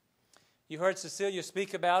trafficking. You heard Cecilia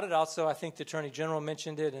speak about it. Also, I think the Attorney General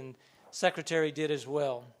mentioned it, and Secretary did as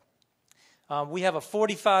well. We have a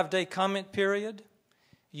 45-day comment period.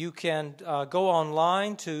 You can go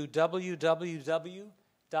online to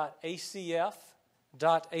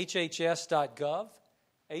www.acf.hhs.gov,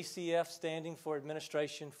 ACF standing for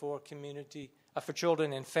Administration for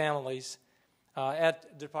Children and Families at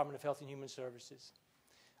the Department of Health and Human Services.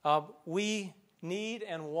 We need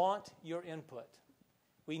and want your input.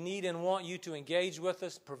 We need and want you to engage with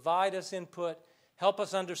us, provide us input, help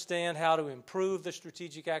us understand how to improve the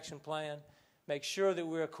Strategic Action Plan, make sure that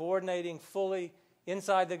we're coordinating fully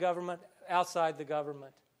inside the government, outside the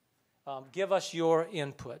government. Give us your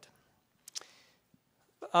input.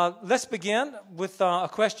 Let's begin with a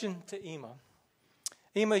question to Ema.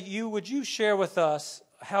 Ema, would you share with us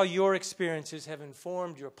how your experiences have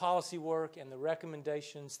informed your policy work and the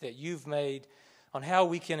recommendations that you've made on how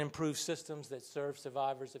we can improve systems that serve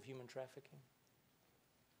survivors of human trafficking?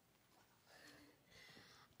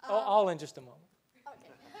 All in just a moment.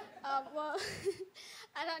 Okay. Well,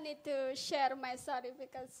 I don't need to share my story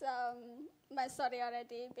because my story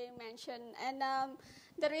already been mentioned. And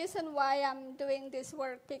the reason why I'm doing this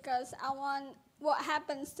work, because I want what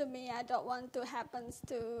happens to me, I don't want to happen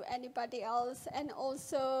to anybody else. And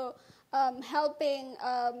also helping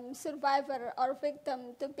survivor or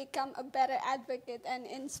victim to become a better advocate and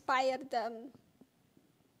inspire them,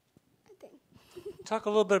 I think. Talk a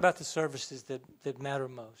little bit about the services that matter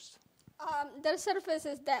most. The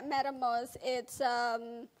services that matter most, it's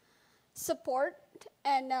support,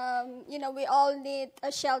 and we all need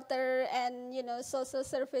a shelter and social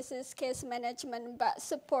services, case management, but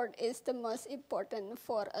support is the most important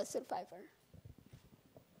for a survivor.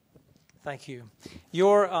 Thank you.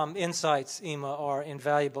 Your insights, Ema, are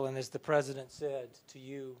invaluable, and as the President said to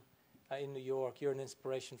you in New York, you're an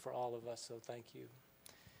inspiration for all of us, so thank you.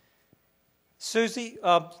 Susie,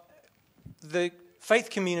 the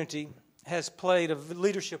faith community has played a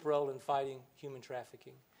leadership role in fighting human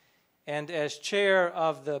trafficking. And as chair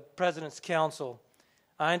of the President's Council,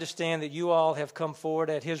 I understand that you all have come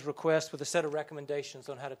forward at his request with a set of recommendations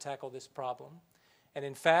on how to tackle this problem. And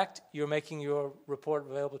in fact, you're making your report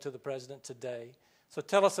available to the President today. So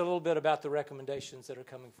tell us a little bit about the recommendations that are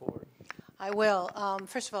coming forward. I will.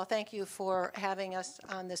 First of all, thank you for having us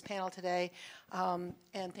on this panel today, and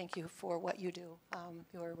thank you for what you do.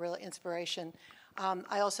 You're a real inspiration.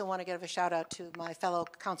 I also want to give a shout out to my fellow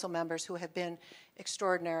council members who have been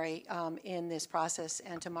extraordinary in this process,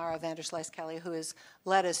 and to Mara Vanderslice Kelly, who has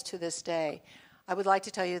led us to this day. I would like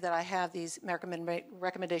to tell you that I have these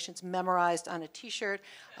recommendations memorized on a T-shirt.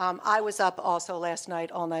 I was up also last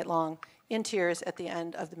night, all night long, in tears at the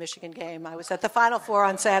end of the Michigan game. I was at the Final Four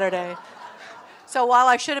on Saturday. So while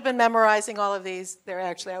I should have been memorizing all of these,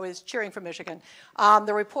 I was cheering for Michigan.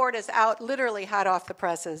 The report is out, literally hot off the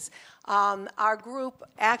presses. Our group,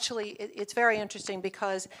 actually, it's very interesting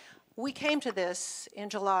because we came to this in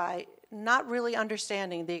July not really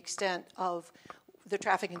understanding the extent of the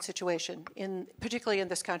trafficking situation, particularly in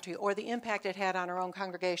this country, or the impact it had on our own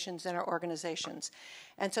congregations and our organizations.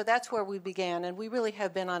 And so that's where we began, and we really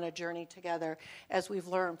have been on a journey together as we've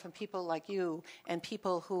learned from people like you and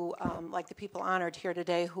people who, like the people honored here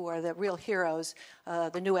today, who are the real heroes,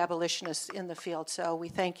 the new abolitionists in the field. So we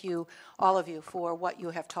thank you, all of you, for what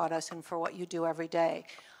you have taught us and for what you do every day.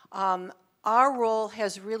 Our role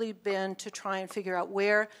has really been to try and figure out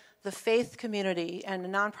where the faith community and the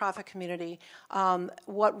nonprofit community,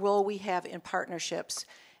 what role we have in partnerships.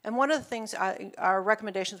 And one of the things, our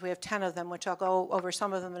recommendations, we have 10 of them, which I'll go over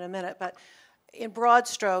some of them in a minute, but in broad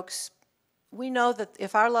strokes, we know that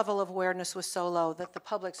if our level of awareness was so low, that the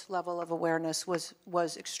public's level of awareness was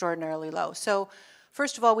extraordinarily low. So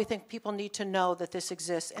first of all, we think people need to know that this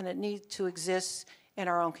exists, and it needs to exist in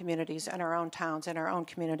our own communities, in our own towns, in our own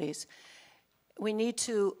communities. We need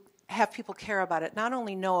to have people care about it, not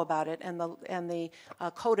only know about it, and the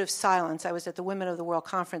code of silence. I was at the Women of the World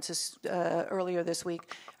Conference earlier this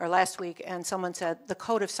week, or last week, and someone said the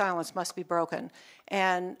code of silence must be broken,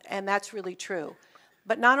 and that's really true.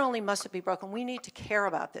 But not only must it be broken, we need to care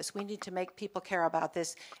about this. We need to make people care about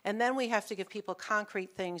this. And then we have to give people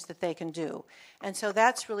concrete things that they can do. And so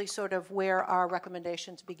that's really sort of where our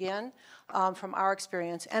recommendations begin from our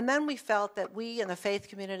experience. And then we felt that we in the faith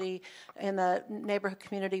community, in the neighborhood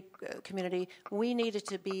community, we needed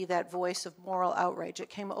to be that voice of moral outrage. It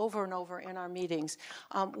came over and over in our meetings.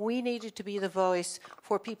 We needed to be the voice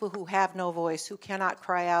for people who have no voice, who cannot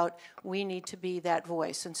cry out. We need to be that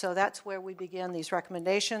voice. And so that's where we begin these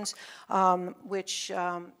recommendations, which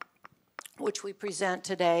we present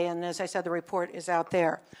today. And as I said, the report is out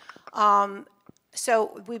there.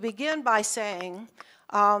 So we begin by saying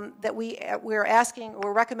that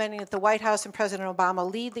we're recommending that the White House and President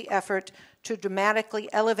Obama lead the effort to dramatically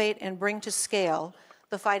elevate and bring to scale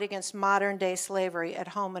the fight against modern-day slavery at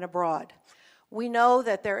home and abroad. We know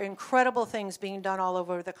that there are incredible things being done all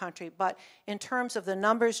over the country, but in terms of the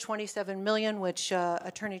numbers, 27 million, which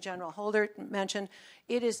Attorney General Holder mentioned,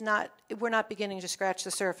 we're not beginning to scratch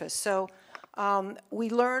the surface. So we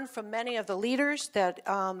learned from many of the leaders that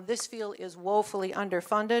this field is woefully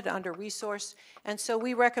underfunded, under-resourced, and so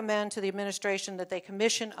we recommend to the administration that they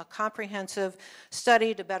commission a comprehensive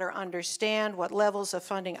study to better understand what levels of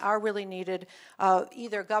funding are really needed,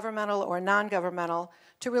 either governmental or non-governmental,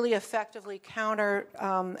 to really effectively counter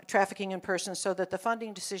trafficking in persons so that the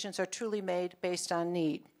funding decisions are truly made based on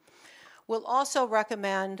need. We'll also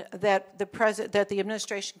recommend that the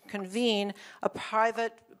administration convene a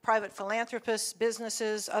private philanthropists,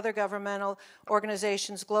 businesses, other governmental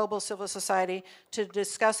organizations, global civil society, to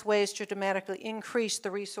discuss ways to dramatically increase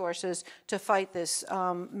the resources to fight this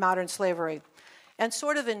modern slavery. And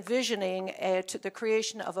sort of envisioning the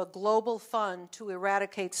creation of a global fund to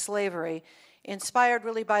eradicate slavery, inspired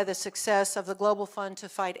really by the success of the Global Fund to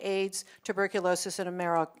fight AIDS, tuberculosis, and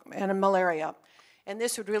malaria. And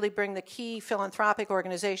this would really bring the key philanthropic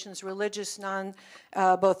organizations, both religious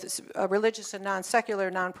and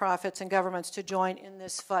non-secular nonprofits and governments to join in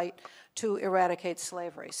this fight to eradicate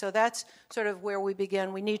slavery. So that's sort of where we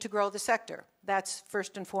begin. We need to grow the sector. That's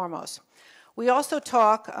first and foremost. We also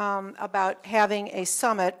talk about having a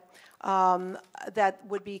summit that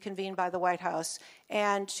would be convened by the White House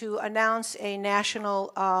and to announce a national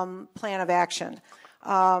plan of action.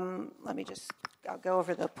 I'll go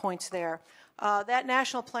over the points there. That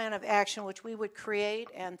national plan of action, which we would create,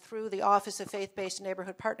 and through the Office of Faith-Based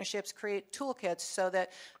Neighborhood Partnerships, create toolkits so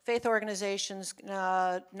that faith organizations,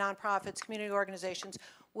 nonprofits, community organizations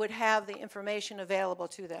would have the information available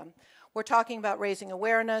to them. We're talking about raising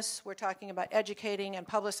awareness. We're talking about educating and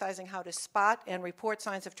publicizing how to spot and report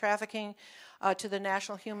signs of trafficking to the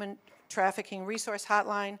National Human Trafficking Resource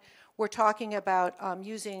Hotline. We're talking about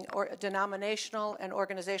using denominational and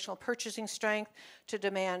organizational purchasing strength to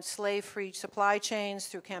demand slave-free supply chains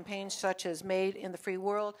through campaigns such as Made in the Free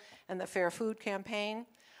World and the Fair Food Campaign.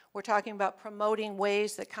 We're talking about promoting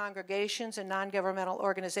ways that congregations and non-governmental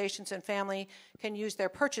organizations and family can use their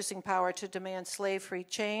purchasing power to demand slave-free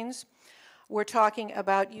chains. We're talking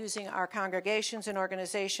about using our congregations and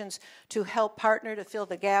organizations to help partner to fill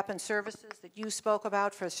the gap in services that you spoke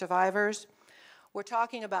about for survivors. We're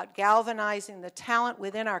talking about galvanizing the talent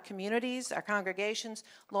within our communities, our congregations,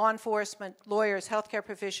 law enforcement, lawyers, healthcare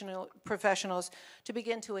professionals to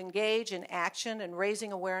begin to engage in action and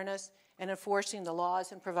raising awareness and enforcing the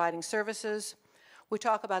laws and providing services. We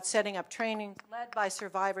talk about setting up training led by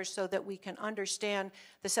survivors so that we can understand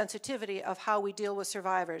the sensitivity of how we deal with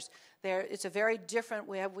survivors. It's a very different,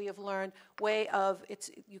 we have learned, way of,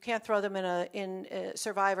 you can't throw them in a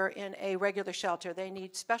survivor in a regular shelter. They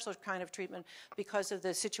need special kind of treatment because of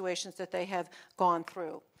the situations that they have gone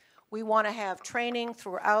through. We want to have training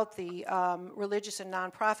throughout the religious and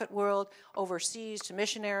nonprofit world, overseas to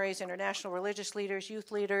missionaries, international religious leaders,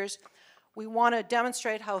 youth leaders. We want to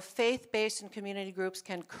demonstrate how faith-based and community groups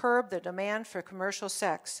can curb the demand for commercial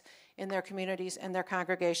sex in their communities and their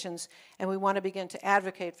congregations, and we want to begin to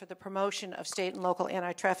advocate for the promotion of state and local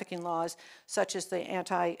anti-trafficking laws, such as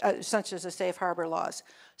the safe harbor laws.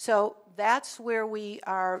 So that's where we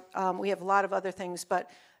are. We have a lot of other things, but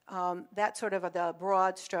that's sort of the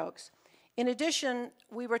broad strokes. In addition,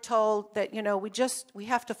 we were told that we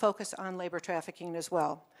have to focus on labor trafficking as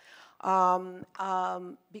well.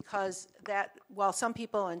 Because that, while some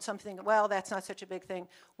people and some think, well, that's not such a big thing,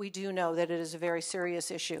 we do know that it is a very serious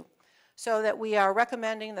issue. So that we are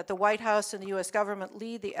recommending that the White House and the U.S. government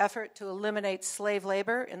lead the effort to eliminate slave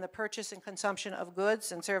labor in the purchase and consumption of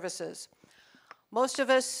goods and services. Most of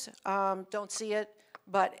us don't see it,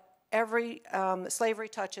 but slavery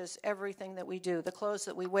touches everything that we do. The clothes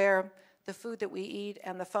that we wear, the food that we eat,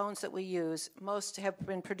 and the phones that we use, most have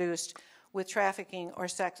been produced with trafficking or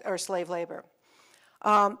sex or slave labor.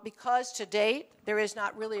 Because to date, there is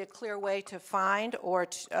not really a clear way to find or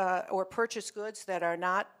purchase goods that are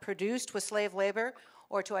not produced with slave labor,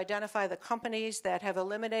 or to identify the companies that have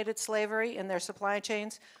eliminated slavery in their supply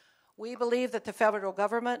chains, we believe that the federal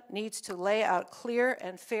government needs to lay out clear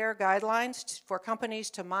and fair guidelines for companies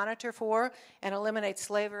to monitor for and eliminate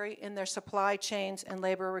slavery in their supply chains and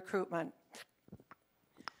labor recruitment.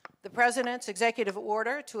 The President's executive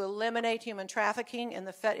order to eliminate human trafficking in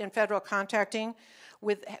federal contracting,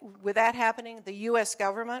 with that happening, the U.S.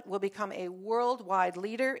 government will become a worldwide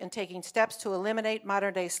leader in taking steps to eliminate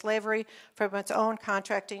modern-day slavery from its own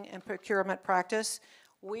contracting and procurement practice.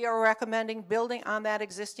 We are recommending building on that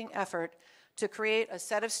existing effort to create a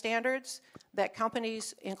set of standards that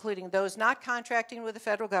companies, including those not contracting with the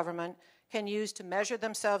federal government, can use to measure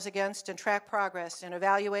themselves against and track progress in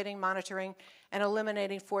evaluating, monitoring, and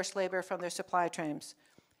eliminating forced labor from their supply chains.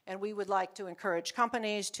 And we would like to encourage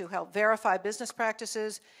companies to help verify business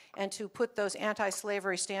practices and to put those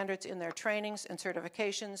anti-slavery standards in their trainings and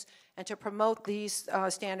certifications and to promote these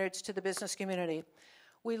standards to the business community.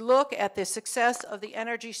 We look at the success of the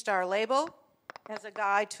Energy Star label as a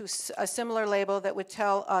guide to a similar label that would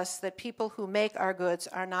tell us that people who make our goods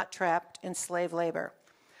are not trapped in slave labor.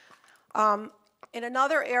 In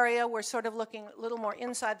another area, we're sort of looking a little more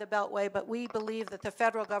inside the Beltway, but we believe that the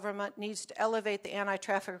federal government needs to elevate the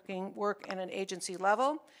anti-trafficking work at an agency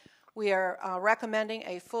level. We are recommending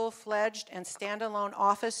a full-fledged and standalone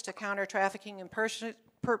office to counter trafficking in persons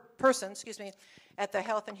at the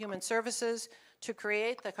Health and Human Services, to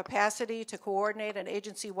create the capacity to coordinate an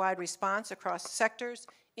agency-wide response across sectors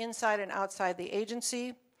inside and outside the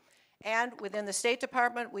agency. And within the State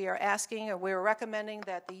Department, we are recommending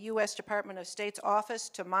that the U.S. Department of State's Office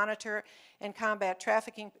to Monitor and Combat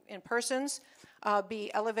Trafficking in Persons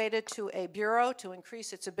be elevated to a bureau to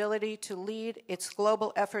increase its ability to lead its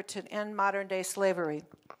global effort to end modern-day slavery.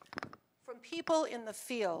 From people in the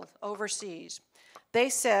field overseas, they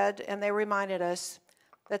said, and they reminded us,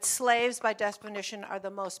 that slaves, by definition, are the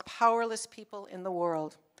most powerless people in the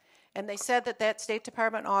world. And they said that that State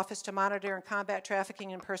Department office to monitor and combat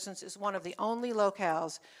trafficking in persons is one of the only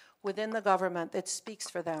locales within the government that speaks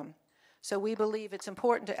for them. So we believe it's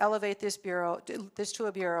important to elevate this bureau, to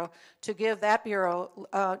a bureau, to give that bureau,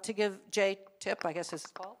 to give JTIP, I guess it's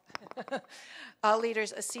called,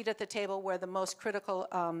 leaders a seat at the table where the most critical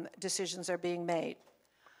decisions are being made.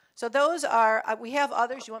 So those are, we have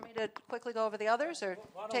others. You want me to quickly go over the others or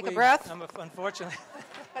take a breath? Unfortunately.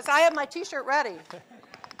 Because I have my T-shirt ready.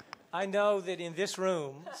 I know that in this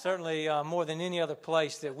room, certainly more than any other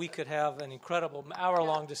place, that we could have an incredible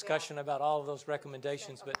hour-long discussion about all of those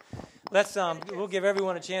recommendations. But let's we'll give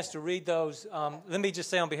everyone a chance to read those. Let me just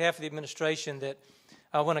say on behalf of the administration that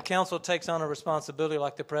when a council takes on a responsibility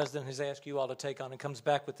like the president has asked you all to take on and comes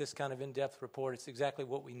back with this kind of in-depth report, it's exactly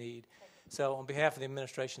what we need. So on behalf of the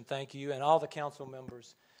administration, thank you, and all the council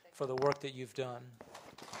members for the work that you've done.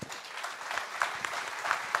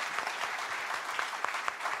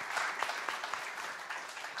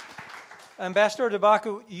 Ambassador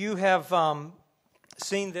DeBaca, you have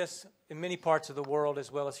seen this in many parts of the world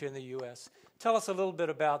as well as here in the U.S. Tell us a little bit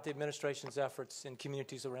about the administration's efforts in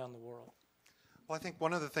communities around the world. Well, I think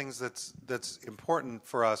one of the things that's important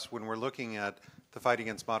for us when we're looking at the fight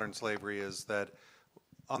against modern slavery is that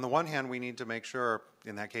on the one hand, we need to make sure,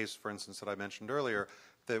 in that case, for instance, that I mentioned earlier,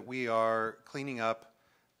 that we are cleaning up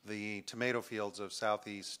the tomato fields of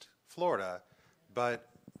southeast Florida, but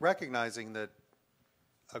recognizing that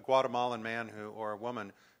a Guatemalan man or a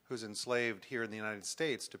woman who's enslaved here in the United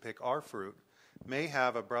States to pick our fruit may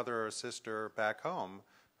have a brother or sister back home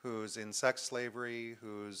who's in sex slavery,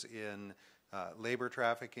 who's in labor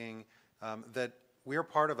trafficking, that we're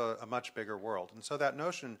part of a much bigger world. And so that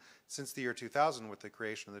notion, since the year 2000 with the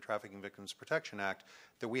creation of the Trafficking Victims Protection Act,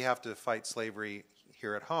 that we have to fight slavery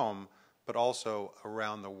here at home, but also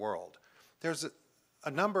around the world. There's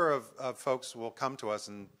a number of folks who will come to us,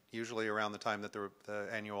 and usually around the time that the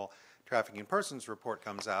annual Trafficking Persons Report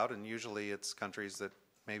comes out, and usually it's countries that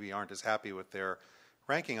maybe aren't as happy with their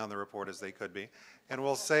ranking on the report as they could be, and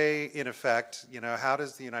will say, in effect, you know, how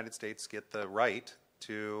does the United States get the right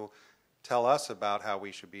to tell us about how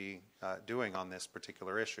we should be doing on this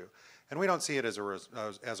particular issue? And we don't see it as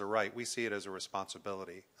a right. We see it as a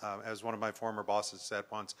responsibility. As one of my former bosses said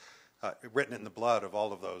once, written in the blood of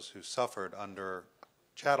all of those who suffered under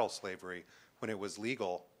chattel slavery when it was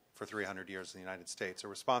legal for 300 years in the United States, a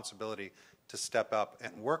responsibility to step up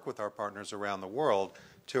and work with our partners around the world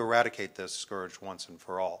to eradicate this scourge once and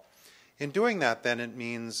for all. In doing that, then, it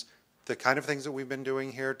means the kind of things that we've been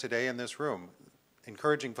doing here today in this room,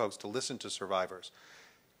 encouraging folks to listen to survivors.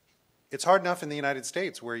 It's hard enough in the United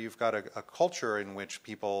States where you've got a culture in which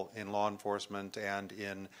people in law enforcement and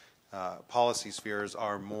in policy spheres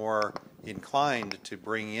are more inclined to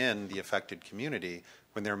bring in the affected community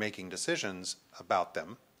when they're making decisions about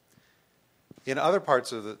them. In other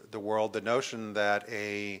parts of the world, the notion that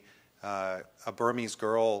a Burmese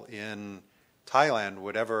girl in Thailand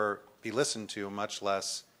would ever be listened to, much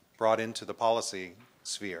less brought into the policy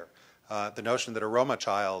sphere. The notion that a Roma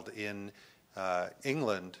child in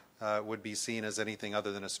England would be seen as anything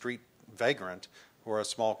other than a street vagrant or a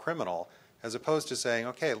small criminal, as opposed to saying,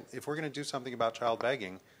 okay, if we're going to do something about child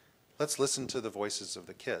begging, let's listen to the voices of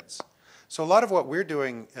the kids. So a lot of what we're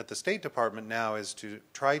doing at the State Department now is to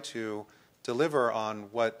try to deliver on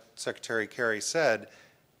what Secretary Kerry said.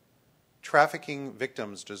 Trafficking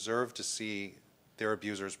victims deserve to see their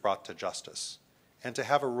abusers brought to justice and to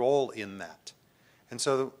have a role in that. And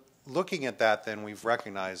so looking at that, then, we've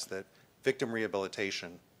recognized that victim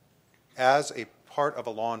rehabilitation as a part of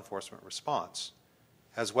a law enforcement response,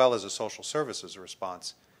 as well as a social services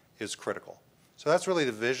response, is critical. So that's really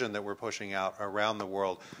the vision that we're pushing out around the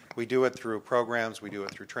world. We do it through programs, we do it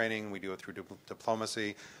through training, we do it through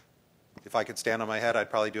diplomacy. If I could stand on my head, I'd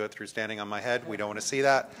probably do it through standing on my head. We don't want to see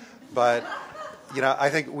that. But, you know, I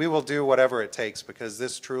think we will do whatever it takes, because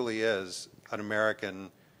this truly is an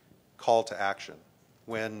American call to action.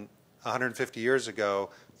 When 150 years ago,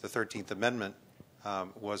 the 13th Amendment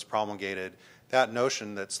was promulgated, that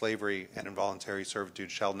notion that slavery and involuntary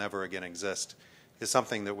servitude shall never again exist is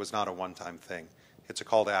something that was not a one-time thing. It's a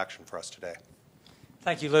call to action for us today.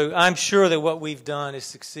 Thank you, Lou. I'm sure that what we've done is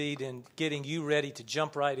succeed in getting you ready to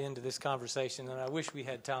jump right into this conversation, and I wish we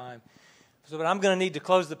had time. So, but I'm going to need to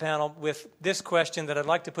close the panel with this question that I'd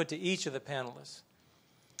like to put to each of the panelists.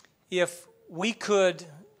 If we could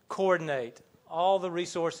coordinate all the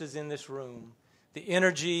resources in this room, the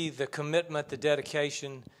energy, the commitment, the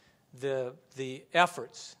dedication, the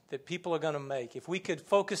efforts that people are going to make, if we could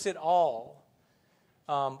focus it all,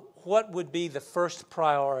 what would be the first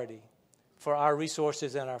priority for our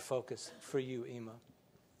resources and our focus for you, Emma?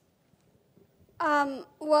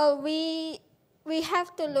 Well, we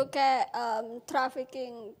have to look at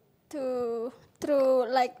trafficking through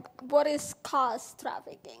like what is caused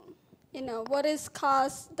trafficking. You know, what is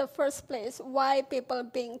caused the first place, why people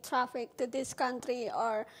being trafficked to this country,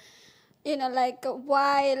 or, you know, like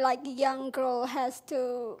why like young girl has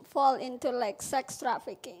to fall into like sex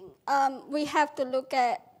trafficking. We have to look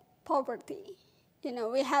at poverty. You know,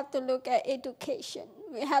 we have to look at education.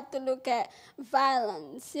 We have to look at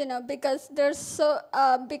violence, you know, because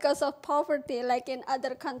because of poverty, like in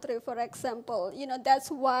other countries, for example, you know,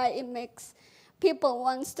 that's why it makes people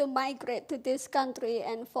wants to migrate to this country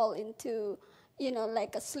and fall into, you know,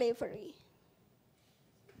 like a slavery.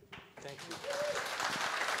 Thank you.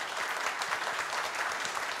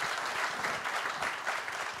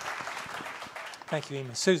 Thank you,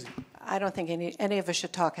 Emma. Susan. I don't think any of us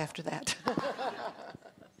should talk after that.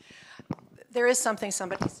 There is something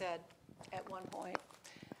somebody said at one point,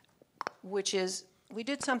 which is we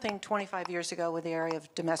did something 25 years ago with the area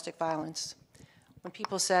of domestic violence. When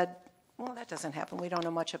people said, well, that doesn't happen. We don't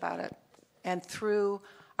know much about it. And through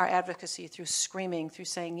our advocacy, through screaming, through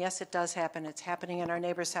saying, yes, it does happen. It's happening in our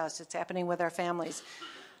neighbor's house. It's happening with our families.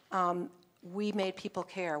 We made people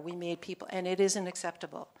care. We made people, and it isn't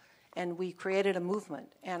acceptable. And we created a movement.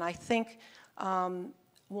 And I think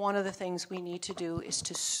one of the things we need to do is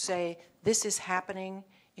to say, this is happening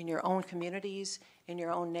in your own communities, in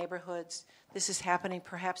your own neighborhoods. This is happening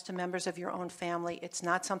perhaps to members of your own family. It's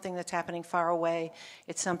not something that's happening far away.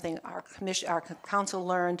 It's something our council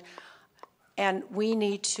learned. And we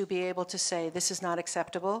need to be able to say this is not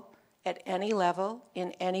acceptable at any level,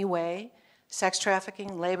 in any way, sex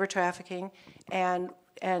trafficking, labor trafficking, and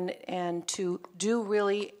to do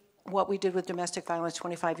really what we did with domestic violence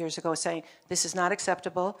 25 years ago, saying this is not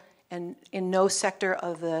acceptable, and in no sector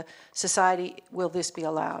of the society will this be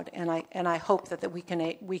allowed. And I hope that we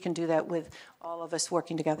can do that with all of us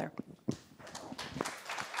working together.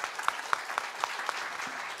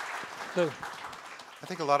 Lou. I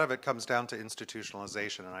think a lot of it comes down to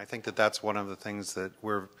institutionalization, and I think that that's one of the things that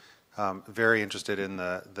we're very interested in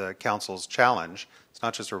the Council's challenge. It's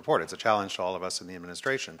not just a report, it's a challenge to all of us in the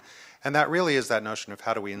administration. And that really is that notion of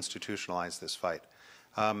how do we institutionalize this fight.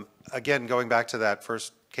 Again, going back to that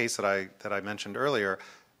first case that I mentioned earlier,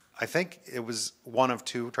 I think it was one of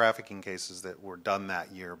 2 trafficking cases that were done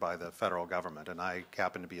that year by the federal government, and I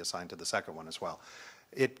happen to be assigned to the second one as well.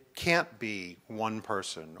 It can't be one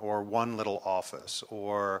person or one little office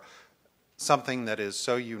or something that is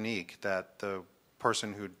so unique that the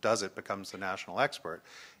person who does it becomes the national expert.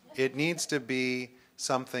 It needs to be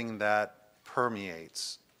something that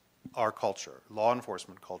permeates our culture, law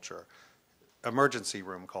enforcement culture, emergency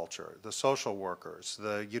room culture, the social workers,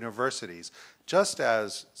 the universities, just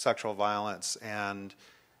as sexual violence and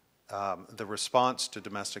the response to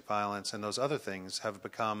domestic violence and those other things have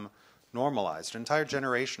become normalized. An entire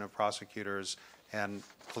generation of prosecutors and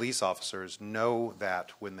police officers know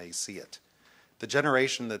that when they see it. The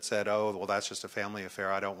generation that said, oh, well, that's just a family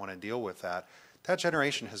affair, I don't want to deal with that, that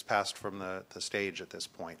generation has passed from the stage at this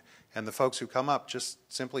point. And the folks who come up just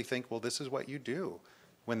simply think, well, this is what you do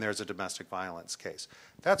when there's a domestic violence case.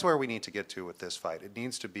 That's where we need to get to with this fight. It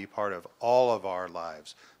needs to be part of all of our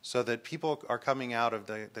lives so that people are coming out of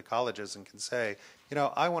the colleges and can say, you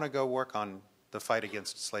know, I want to go work on the fight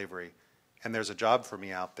against slavery, and there's a job for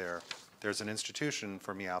me out there, there's an institution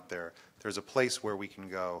for me out there, there's a place where we can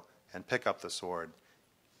go and pick up the sword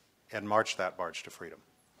and march that march to freedom.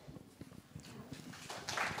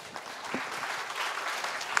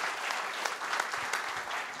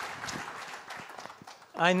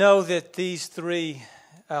 I know that these 3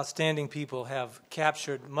 outstanding people have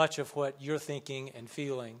captured much of what you're thinking and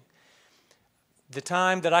feeling. The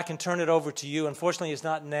time that I can turn it over to you, unfortunately, is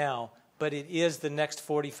not now, but it is the next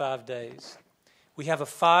 45 days. We have a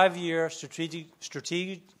 5-year strategic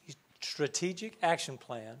action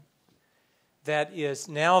plan that is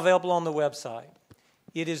now available on the website.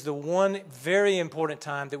 It is the one very important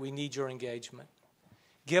time that we need your engagement.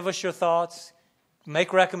 Give us your thoughts,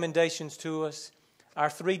 make recommendations to us.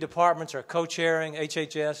 Our 3 departments are co-chairing,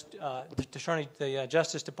 HHS, the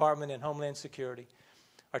Justice Department, and Homeland Security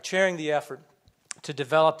are chairing the effort to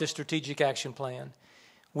develop this strategic action plan.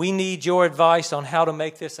 We need your advice on how to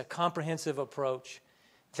make this a comprehensive approach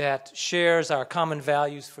that shares our common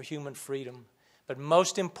values for human freedom, but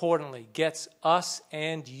most importantly, gets us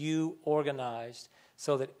and you organized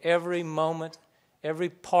so that every moment, every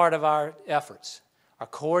part of our efforts are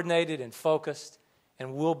coordinated and focused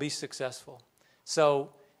and will be successful.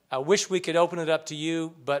 So I wish we could open it up to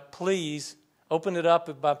you, but please open it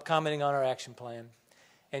up by commenting on our action plan.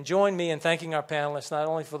 And join me in thanking our panelists not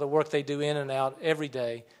only for the work they do in and out every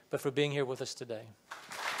day, but for being here with us today.